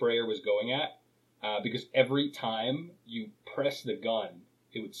that the sprayer was going at, because every time you press the gun,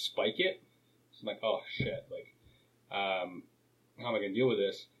 it would spike it. So I'm like, oh shit, like, how am I going to deal with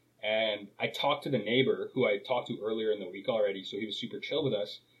this? And I talked to the neighbor who I talked to earlier in the week already, so he was super chill with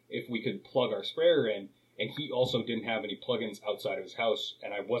us, if we could plug our sprayer in. And he also didn't have any plugins outside of his house,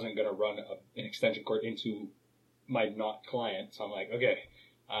 and I wasn't going to run an extension cord into my not client. So I'm like, okay.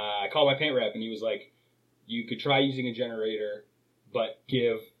 I called my paint rep, and he was like, you could try using a generator, but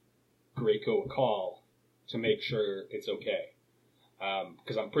give Graco a call to make sure it's okay.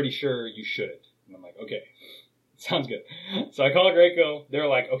 Because I'm pretty sure you shouldn't. And I'm like, okay. Sounds good. So I call Graco. They're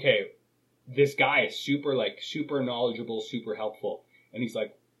like, okay, this guy is super knowledgeable, super helpful. And he's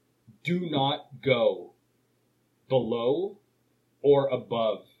like, do not go below or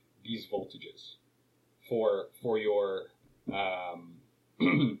above these voltages for your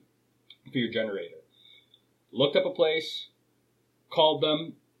for your generator. Looked up a place, called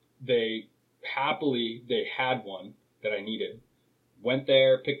them. They had one that I needed. Went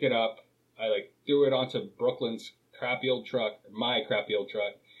there, picked it up. I like threw it onto Brooklyn's crappy old truck, my crappy old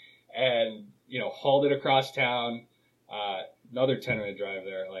truck, and, you know, hauled it across town. Another 10-minute drive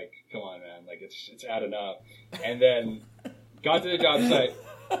there. Like, come on, man. Like, it's adding up. And then got to the job site,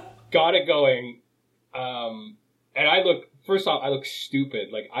 got it going. And I look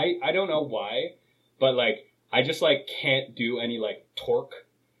stupid. Like, I don't know why, but like, I just like can't do any like torque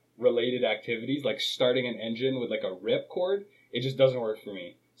related activities, like starting an engine with like a rip cord. It just doesn't work for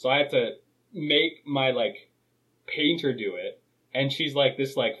me. So I had to make my like painter do it, and she's like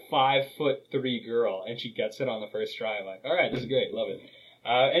this like 5'3" girl, and she gets it on the first try. I'm like, all right, this is great, love it.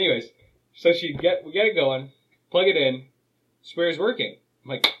 Anyways, so we get it going, plug it in, sprayer's working. I'm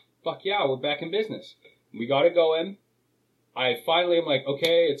like, fuck yeah, we're back in business. We got it going. I'm like,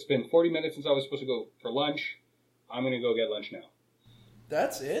 okay, it's been 40 minutes since I was supposed to go for lunch. I'm gonna go get lunch now.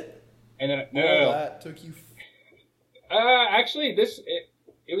 That's it? And then no. That took you. Actually,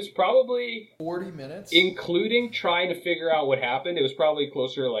 it was probably 40 minutes? including trying to figure out what happened. It was probably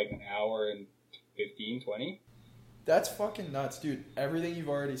closer to like an hour and 15, 20. That's fucking nuts, dude. Everything you've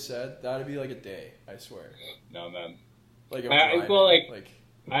already said, that'd be like a day, I swear. No, man. Like,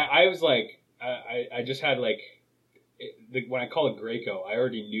 I was like, I just had like, when I call it Graco, I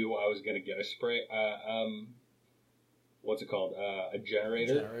already knew I was going to get a spray, what's it called? A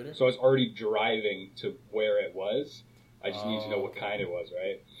generator. So I was already driving to where it was. I just need to know what kind it was,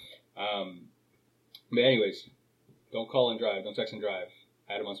 right? But anyways, don't call and drive. Don't text and drive.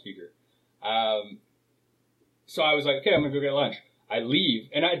 I had him on speaker. So I was like, okay, I'm going to go get lunch. I leave.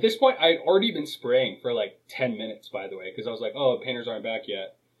 And at this point, I had already been spraying for like 10 minutes, by the way, because I was like, oh, the painters aren't back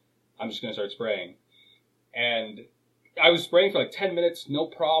yet. I'm just going to start spraying. And I was spraying for like 10 minutes, no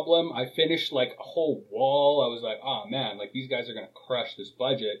problem. I finished like a whole wall. I was like, oh man, like these guys are going to crush this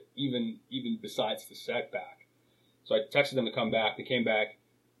budget, even besides the setback. So I texted them to come back. They came back,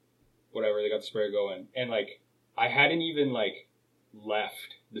 whatever, they got the sprayer going. And like, I hadn't even like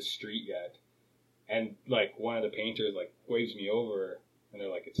left the street yet. And like one of the painters like waves me over and they're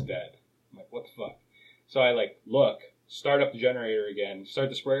like, it's dead. I'm like, what the fuck? So I like look, start up the generator again, start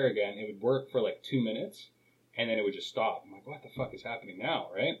the sprayer again. It would work for like 2 minutes and then it would just stop. I'm like, what the fuck is happening now?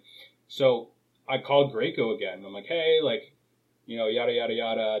 Right? So I called Graco again. I'm like, hey, like, you know, yada, yada,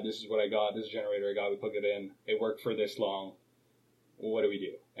 yada. This is what I got. This generator I got. We plugged it in. It worked for this long. Well, what do we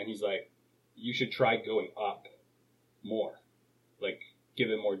do? And he's like, you should try going up more. Like, give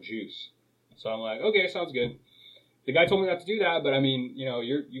it more juice. So I'm like, okay, sounds good. The guy told me not to do that, but I mean, you know,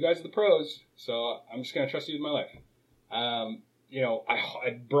 you guys are the pros, so I'm just going to trust you with my life. You know,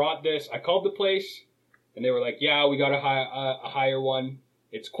 I brought this. I called the place, and they were like, yeah, we got a higher one.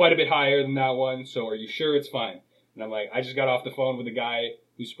 It's quite a bit higher than that one, so are you sure it's fine? And I'm like, I just got off the phone with a guy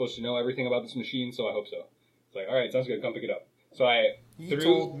who's supposed to know everything about this machine, so I hope so. It's like, all right, sounds good. Come pick it up. So He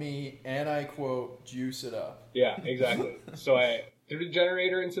told me, and I quote, juice it up. Yeah, exactly. So I threw the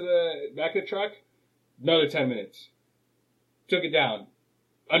generator into the back of the truck. Another 10 minutes. Took it down.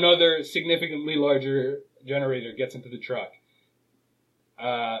 Another significantly larger generator gets into the truck.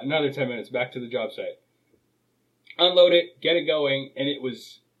 Another 10 minutes. Back to the job site. Unload it. Get it going. And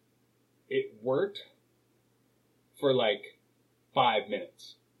it worked for like 5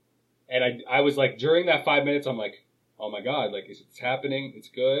 minutes. And I was like, during that 5 minutes, I'm like, oh my God, like it's happening. It's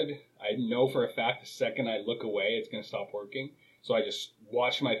good. I know for a fact the second I look away, it's going to stop working. So I just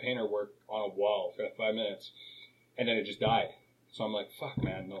watched my painter work on a wall for 5 minutes, and then it just died. So I'm like, fuck,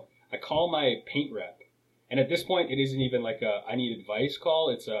 man, no. I call my paint rep, and at this point, it isn't even like a I need advice call.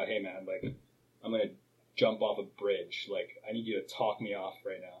 It's a, hey, man, like, I'm going to jump off a bridge. Like, I need you to talk me off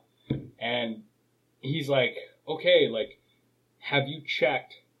right now. And he's like, okay, like, have you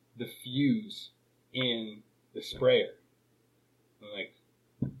checked the fuse in the sprayer? I'm like,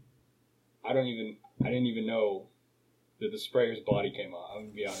 I didn't even know that the sprayer's body came off. I'm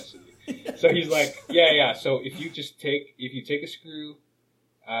gonna be honest with you. So he's like, yeah. So if you take a screw,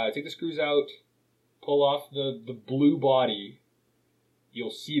 take the screws out, pull off the blue body,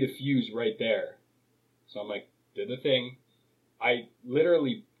 you'll see the fuse right there. So I'm like, did the thing. I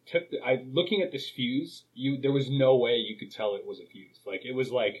literally looking at this fuse, there was no way you could tell it was a fuse. Like it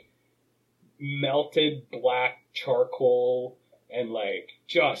was like melted black charcoal and like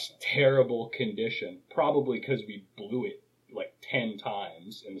just terrible condition, probably because we blew it like 10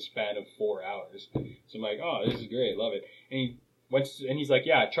 times in the span of 4 hours. So I'm like, oh, this is great, love it. And he's like,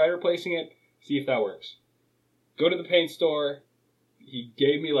 yeah, try replacing it, see if that works. Go to the paint store. He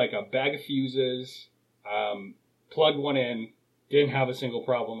gave me like a bag of fuses, plugged one in, didn't have a single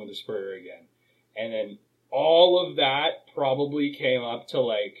problem with the sprayer again. And then all of that probably came up to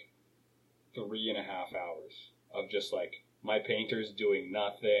like 3.5 hours of just like my painters doing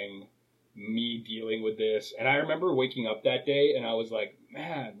nothing, me dealing with this. And I remember waking up that day and I was like,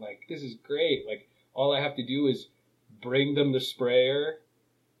 man, like this is great. Like all I have to do is bring them the sprayer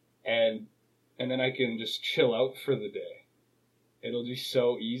and then I can just chill out for the day. It'll be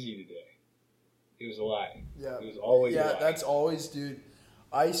so easy today. It was a lie. Yeah. It was always a lie. Yeah, that's always, dude.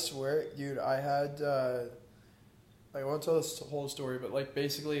 I swear, dude, I had, I won't tell this whole story, but like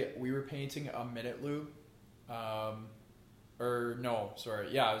basically we were painting a minute loop.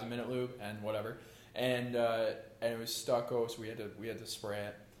 It was a minute loop and whatever. And it was stucco, so we had to spray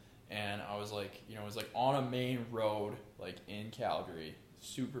it. And I was like, you know, it was like on a main road, like in Calgary,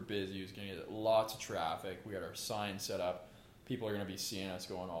 super busy. It was going to get lots of traffic. We had our sign set up. People are going to be seeing us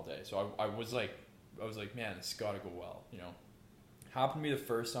going all day. So I was like, man, this got to go well, you know. Happened to be the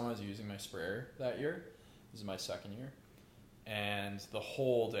first time I was using my sprayer that year. This is my second year. And the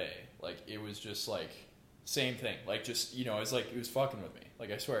whole day, like, it was just like, same thing. Like, just, you know, it was fucking with me.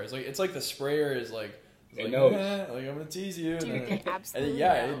 Like I swear, it's like the sprayer is like, it knows. Like I'm gonna tease you. Dude, and it absolutely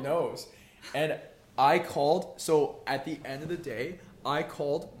it knows. And I called. So at the end of the day, I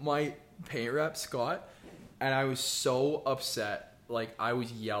called my paint rep Scott, and I was so upset. Like I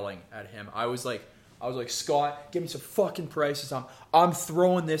was yelling at him. I was like, Scott, give me some fucking prices. I'm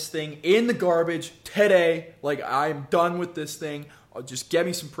throwing this thing in the garbage today. Like I'm done with this thing. I'll just get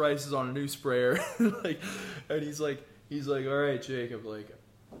me some prices on a new sprayer. And he's like, all right, Jacob.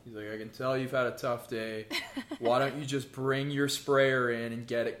 He's like, I can tell you've had a tough day. Why don't you just bring your sprayer in and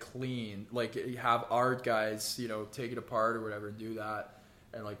get it clean? Like have our guys, take it apart or whatever and do that,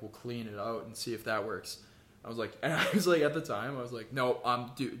 and like we'll clean it out and see if that works. I was like, at the time, I was like, no,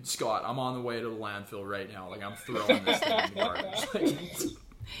 dude, Scott, I'm on the way to the landfill right now. Like, I'm throwing this thing in the garbage.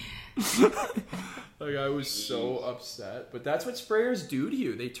 Like, I was so upset. But that's what sprayers do to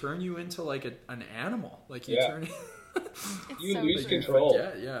you. They turn you into, like, an animal. Like, you turn... You lose control.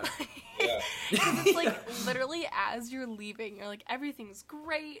 Yeah. It's like literally as you're leaving, you're like, everything's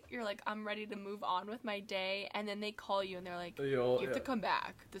great. You're like, I'm ready to move on with my day. And then they call you and they're like, you have to come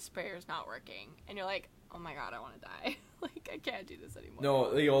back. The sprayer's not working. And you're like, oh my God, I want to die. Like, I can't do this anymore.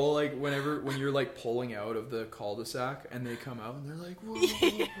 No, they all like, when you're like pulling out of the cul-de-sac and they come out and they're like, whoa,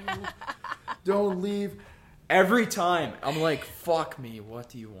 don't leave. Every time I'm like, fuck me, what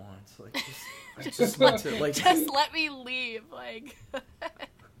do you want? Like, I just want to, like, just let me leave. Like,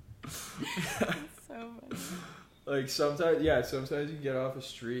 it's so funny. Like sometimes you get off a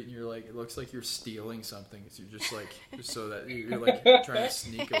street and you're like, it looks like you're stealing something. So you're just like, just so that you're like trying to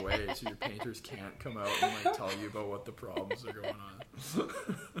sneak away so your painters can't come out and like tell you about what the problems are going on.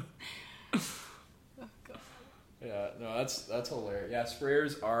 Oh God. Yeah, no, that's hilarious. Yeah,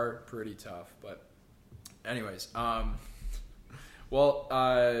 sprayers are pretty tough, but anyways,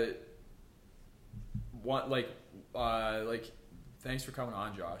 thanks for coming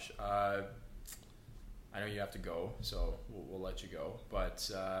on, Josh. I know you have to go, so we'll let you go.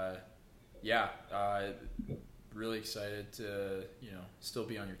 But really excited to still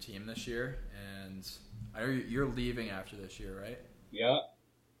be on your team this year. And I know you're leaving after this year, right? Yeah.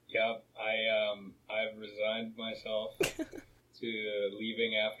 I've resigned myself to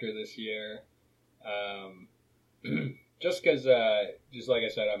leaving after this year. Just because, just like I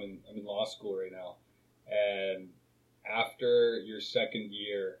said, I'm in law school right now, and after your second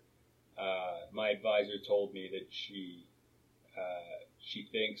year. My advisor told me that she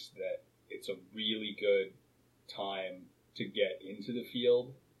thinks that it's a really good time to get into the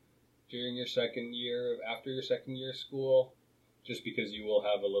field during your second year, after your second year of school, just because you will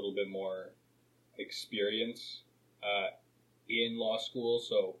have a little bit more experience in law school.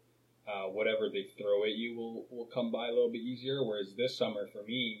 So whatever they throw at you will come by a little bit easier. Whereas this summer for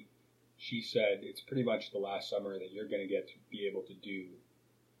me, she said it's pretty much the last summer that you're going to get to be able to do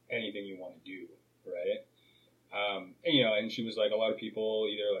anything you want to do, right? And she was like, a lot of people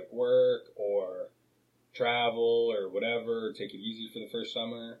either like work or travel or whatever, take it easy for the first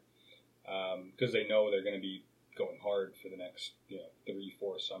summer, because they know they're going to be going hard for the next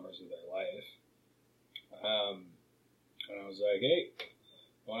 3-4 summers of their life. And I was like, hey,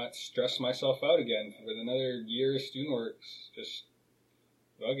 why not stress myself out again for another year of student works? Just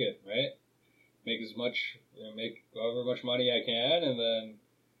bug it, right? Make however much money I can, and then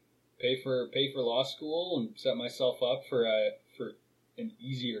pay for law school and set myself up for an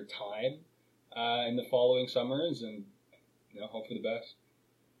easier time in the following summers, and hope for the best.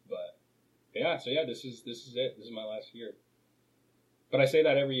 But this is it. This is my last year. But I say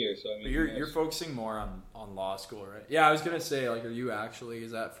that every year, so I mean. But you're focusing more on law school, right? Yeah, I was gonna say, like, are you actually?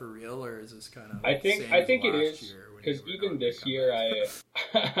 Is that for real, or is this kind of? I think it is, because even this year,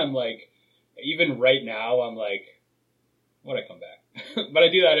 I'm like, even right now, I'm like, would I come back? But I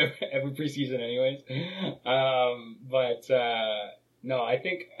do that every preseason, anyways. No, I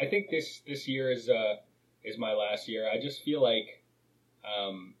think this year is my last year. I just feel like,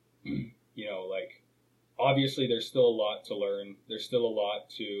 like, obviously there's still a lot to learn. There's still a lot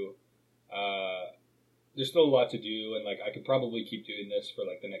to do, and like I could probably keep doing this for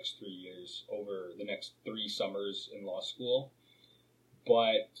like the next 3 years, over the next 3 summers in law school.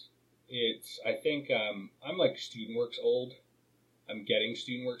 But I think I'm like student works old. I'm getting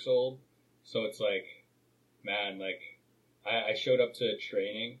student works old, so it's like, man, like I showed up to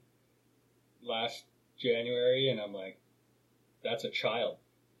training last January, and I'm like, that's a child.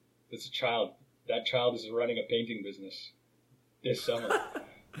 That's a child. That child is running a painting business this summer.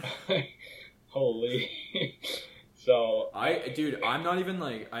 Holy. So I'm not even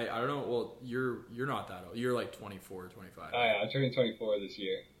like, I don't know. Well, you're not that old. You're like 24, 25. I'm turning 24 this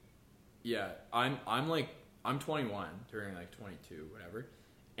year. Yeah, I'm like I'm 21, turning like 22, whatever.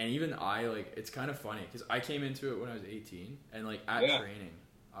 And even I, like, it's kind of funny because I came into it when I was 18, and like at training,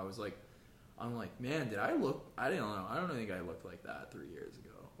 I'm like, man, did I look? I don't know. I don't think I looked like that 3 years ago.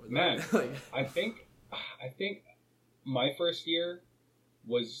 Man, like, I think my first year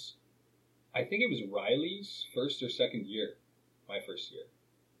was, I think it was Riley's first or second year. My first year.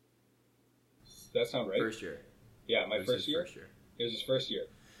 Does that sound right? First year. Yeah, my first year. It was his first year,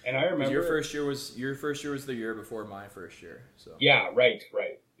 and I remember your first year was the year before my first year. So yeah, right.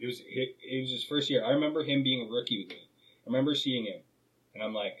 It was his first year. I remember him being a rookie with me. I remember seeing him, and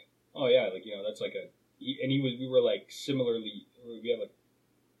I'm like, oh yeah, like, you know, that's like we were like similarly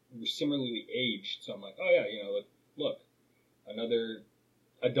aged. So I'm like, oh yeah, you know, look, another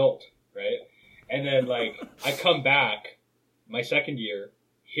adult, right? And then like I come back my second year,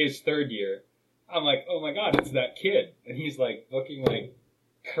 his third year. I'm like, oh my god, it's that kid, and he's like booking like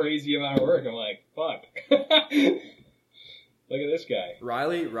crazy amount of work. I'm like, fuck. Look at this guy.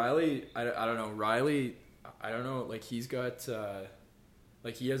 Riley, I don't know. Riley, I don't know. Like, he's got,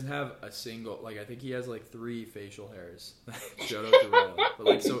 like, he doesn't have a single, like, I think he has, like, 3 facial hairs. Shout out to Riley. But,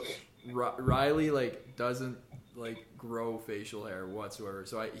 like, so, Riley, like, doesn't, like, grow facial hair whatsoever.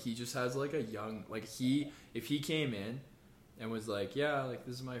 So, he just has, like, a young, like, if he came in and was like, yeah, like,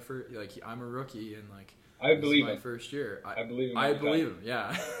 this is my first, like, I'm a rookie, and, like, I believe my first year. I believe him. I believe him,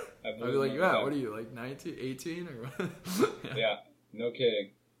 yeah. I'd be like, wow, what are you, like 19, 18 or what? Yeah, no kidding.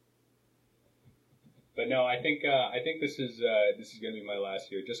 But no, I think this is going to be my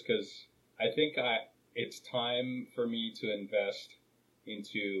last year, just because I think it's time for me to invest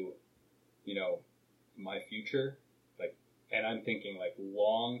into, you know, my future, like, and I'm thinking like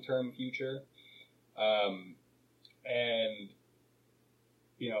long-term future, and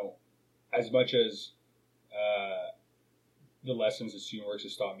you know, as much as the lessons that StudentWorks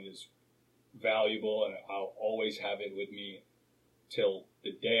has taught me is valuable, and I'll always have it with me till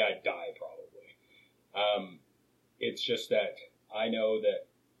the day I die, probably. It's just that I know that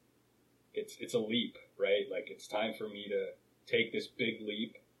it's a leap, right? Like, it's time for me to take this big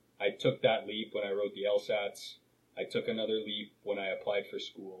leap. I took that leap when I wrote the LSATs. I took another leap when I applied for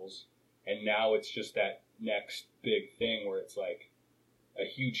schools. And now it's just that next big thing where it's like a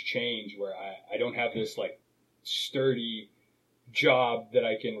huge change, where I don't have this like sturdy job that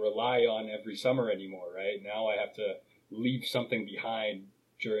I can rely on every summer anymore, right? Now I have to leave something behind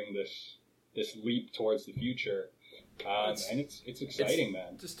during this leap towards the future. And it's exciting,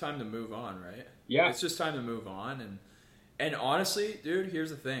 man. Just time to move on, right? Yeah. It's just time to move on. And honestly, dude,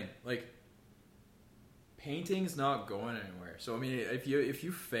 here's the thing. Like, painting's not going anywhere. So, I mean, if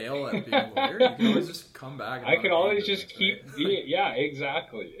you fail at being a lawyer, you can always just come back. I can always just keep being, yeah,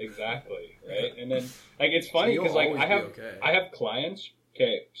 exactly, right? And then, like, it's funny because, like, I have clients.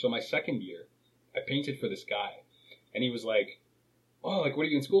 Okay, so my second year, I painted for this guy, and he was like, oh, like, what are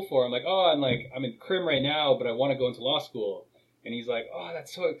you in school for? I'm like, oh, I'm in crim right now, but I want to go into law school. And he's like, oh,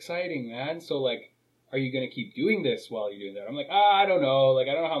 that's so exciting, man. So, like, are you going to keep doing this while you're doing that? I'm like, I don't know. Like,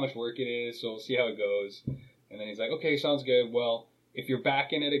 I don't know how much work it is, so we'll see how it goes. And then he's like, okay, sounds good. Well, if you're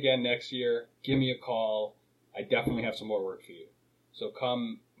back in it again next year, give me a call. I definitely have some more work for you. So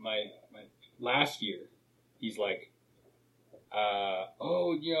come my last year, he's like,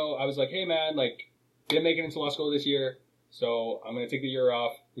 oh, you know, I was like, hey, man, like, didn't make it into law school this year, so I'm going to take the year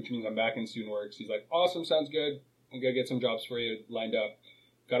off, which means I'm back in StudentWorks. He's like, awesome, sounds good. I'm going to get some jobs for you lined up.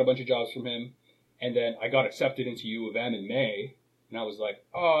 Got a bunch of jobs from him. And then I got accepted into U of M in May. And I was like,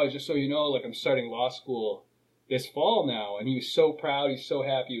 oh, just so you know, like, I'm starting law school this fall now. And he was so proud. He's so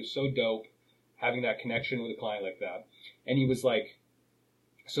happy. He was so dope having that connection with a client like that. And he was like,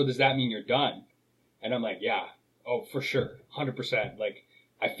 so does that mean you're done? And I'm like, yeah. Oh, for sure. 100%. Like,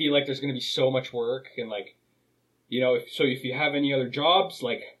 I feel like there's going to be so much work. And, like, you know, if you have any other jobs,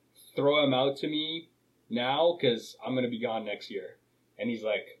 like, throw them out to me now, because I'm going to be gone next year. And he's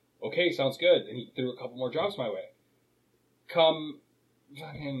like, okay, sounds good. And he threw a couple more jobs my way. Come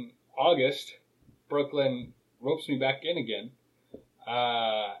fucking August, Brooklyn ropes me back in again.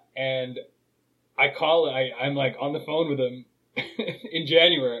 And I'm like on the phone with him in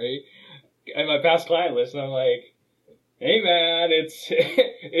January and my past client list. And I'm like, hey man,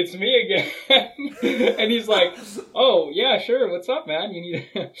 it's me again. And he's like, oh yeah, sure. What's up, man? You need,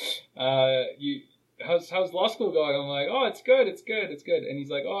 how's law school going? I'm like, oh, it's good. And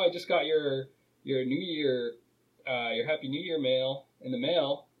he's like, oh, I just got your New Year, your Happy New Year mail in the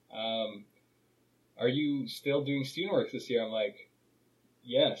mail. Are you still doing StudentWorks this year? I'm like,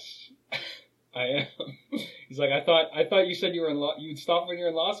 yes, I am. He's like, I thought you said you were you'd stop when you're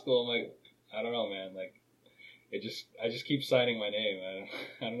in law school. I'm like, I don't know, man. Like, I just keep signing my name.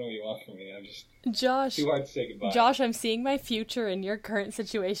 I don't know what you want from me. I'm just Josh, too hard to say goodbye. Josh, I'm seeing my future in your current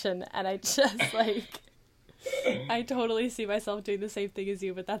situation, and I just like, I totally see myself doing the same thing as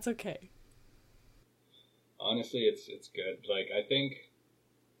you, but that's okay. Honestly, it's good. Like I think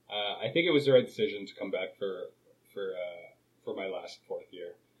it was the right decision to come back for my last 4th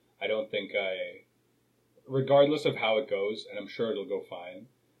year. I don't think regardless of how it goes, and I'm sure it'll go fine,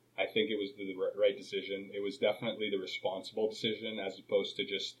 I think it was the right decision. It was definitely the responsible decision as opposed to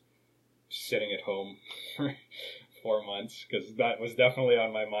just sitting at home for 4 months, because that was definitely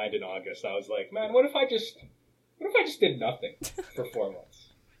on my mind in August. I was like, man, what if I just did nothing for 4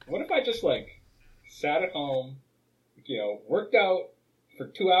 months? What if I just like sat at home, worked out for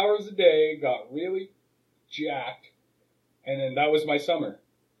 2 hours a day, got really jacked, and then that was my summer.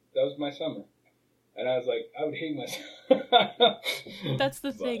 And I was like, I would hate myself. That's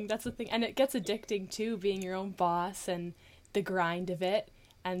the thing. And it gets addicting too, being your own boss and the grind of it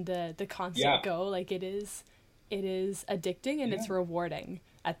and the constant go. Like it is addicting and it's rewarding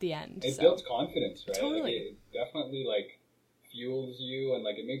at the end. It builds confidence, right? Totally. Like, it definitely like fuels you and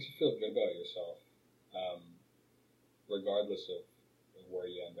like it makes you feel good about yourself, regardless of where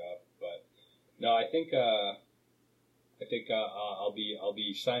you end up. But no, I think I'll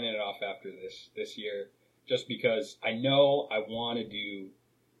be signing it off after this year, just because I know I want to do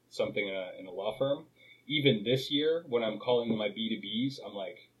something in a law firm. Even this year, when I'm calling my B2Bs, I'm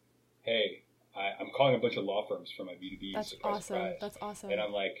like, hey, I'm calling a bunch of law firms for my B2Bs. That's awesome. That's awesome. And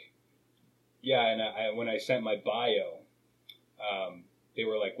I'm like, yeah. And when I sent my bio, they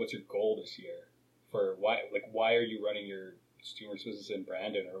were like, what's your goal this year? For why are you running your Stewart's business in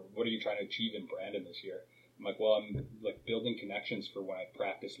Brandon, or what are you trying to achieve in Brandon this year? I'm like, well, I'm like building connections for when I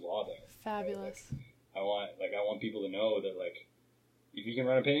practice law there. Fabulous. Right? I want people to know that like, if he can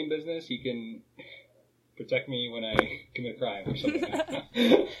run a painting business, he can protect me when I commit a crime or something.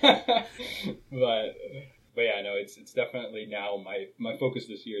 but yeah, no, it's definitely now my focus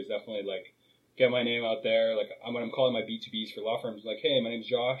this year is definitely like get my name out there. Like when I'm calling my B2Bs for law firms, like, hey, my name's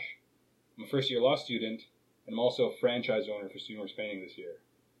Josh. I'm a first-year law student, and I'm also a franchise owner for Stewart's Painting this year.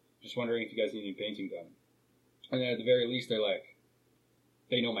 Just wondering if you guys need any painting done. And then at the very least, they're like,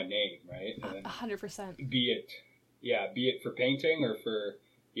 they know my name, right? 100%. Be it for painting or for,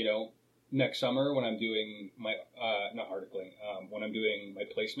 next summer when I'm doing my, not articling, when I'm doing my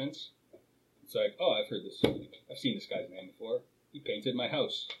placements. It's like, oh, I've seen this guy's name before. He painted my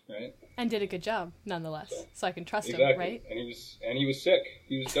house, right? And did a good job, nonetheless. So I can trust him, right? And he was sick.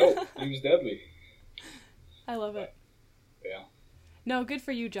 He was dope. He was deadly. I love it. Yeah. No, good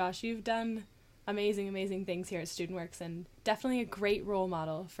for you, Josh. You've done amazing things here at StudentWorks, and definitely a great role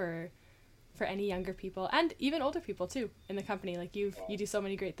model for any younger people and even older people too in the company. Like you do so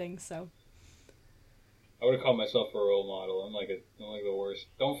many great things. So I would have called myself a role model. I'm like the worst.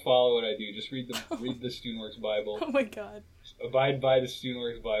 Don't follow what I do. Just read the StudentWorks Bible. Oh my God. Just abide by the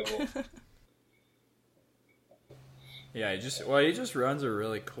StudentWorks Bible. Yeah, he just runs a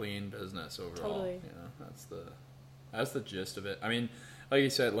really clean business overall. Totally. That's the gist of it. I mean, like you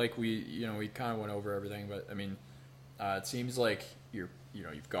said, like we kind of went over everything, but I mean, it seems like you've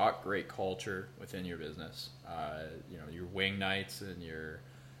got great culture within your business. Your wing nights and you're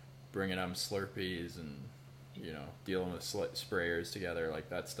bringing them Slurpees and dealing with sprayers together, like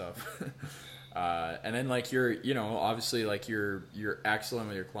that stuff. And then like you're obviously like you're excellent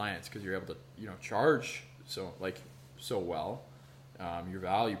with your clients because you're able to charge so well. Your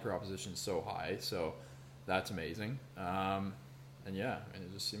value proposition is so high, so that's amazing. And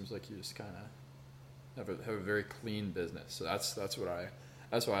it just seems like you just kind of have a very clean business. So that's what I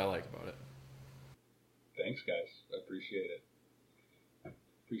like about it. Thanks, guys. I appreciate it.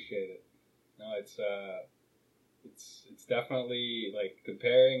 No, it's definitely like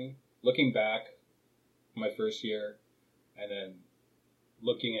looking back my first year, and then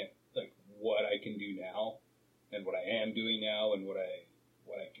looking at like what I can do now, and what I am doing now, and what I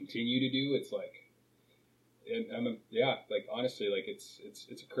continue to do. It's like. Honestly, like it's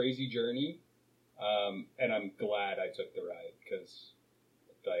a crazy journey, and I'm glad I took the ride because,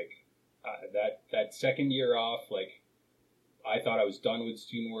 like, that second year off, like, I thought I was done with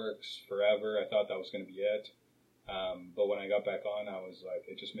StudentWorks forever. I thought that was going to be it, but when I got back on, I was like,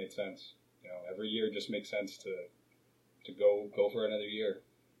 it just made sense. Every year just makes sense to go for another year,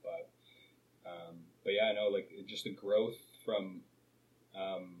 but yeah, I know like just the growth from.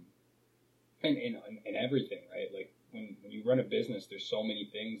 And everything, right? Like when you run a business, there's so many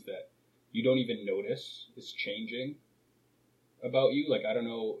things that you don't even notice is changing about you. Like, I don't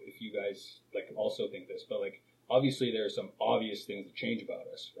know if you guys like also think this, but like obviously there are some obvious things that change about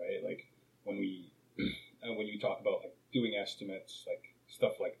us, right? Like when we when you talk about like doing estimates, like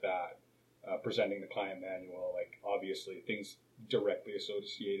stuff like that, presenting the client manual, like obviously things directly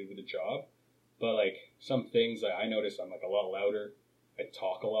associated with the job. But like some things I notice I'm like a lot louder. I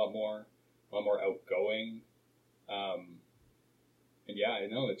talk a lot more outgoing. And yeah, I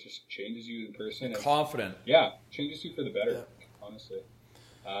know it just changes you in person. Confident. Yeah, changes you for the better, honestly.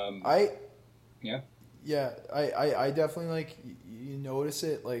 I definitely like you notice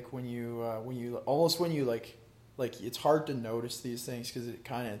it like when you like it's hard to notice these things because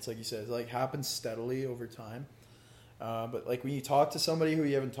it's like you said, it like happens steadily over time. But like when you talk to somebody who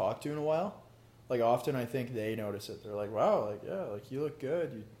you haven't talked to in a while, like often I think they notice it. They're like, wow, like yeah, like you look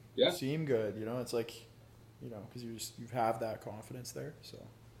good, you seem good, you know. It's like, you know, because you have that confidence there. So.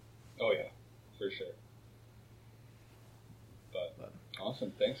 Oh yeah, for sure. But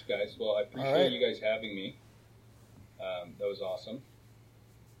awesome, thanks guys. Well, I appreciate you guys having me. That was awesome.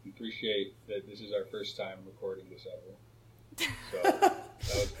 Appreciate that this is our first time recording this ever. So that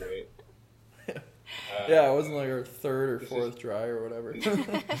was great. Yeah, it wasn't like our third or fourth try or whatever.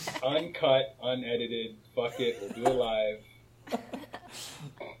 Uncut, unedited. Fuck it, we'll do it live.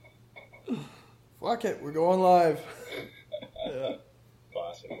 Fuck it, we're going live. Yeah.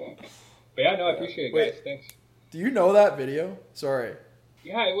 Classic. But yeah, no, I appreciate it, guys. Thanks. Do you know that video? Sorry.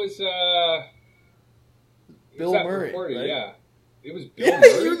 Yeah, it was Bill Murray. Right? Yeah. It was Bill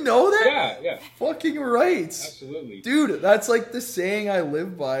Murray. You know that? Yeah. Fucking right. Absolutely. Dude, that's like the saying I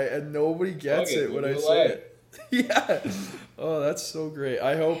live by and nobody gets it when I say it. Yeah. Oh, that's so great.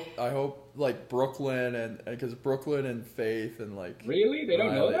 I hope like Brooklyn and because Brooklyn and Faith and like really they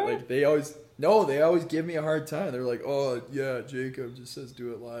don't know that. Like they always give me a hard time. They're like, oh yeah, Jacob just says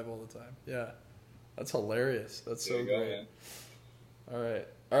do it live all the time. Yeah, that's hilarious. That's so great. All right.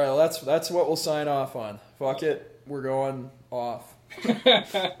 Well, that's what we'll sign off on. Fuck it, we're going off.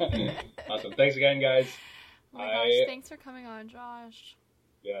 Awesome. Thanks again, guys. Oh my gosh, thanks for coming on, Josh.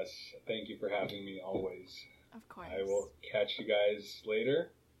 Yes, thank you for having me always. Of course. I will catch you guys later.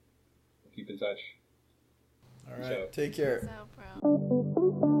 Keep in touch. All right. Take care. Peace out,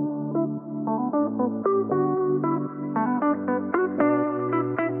 bro.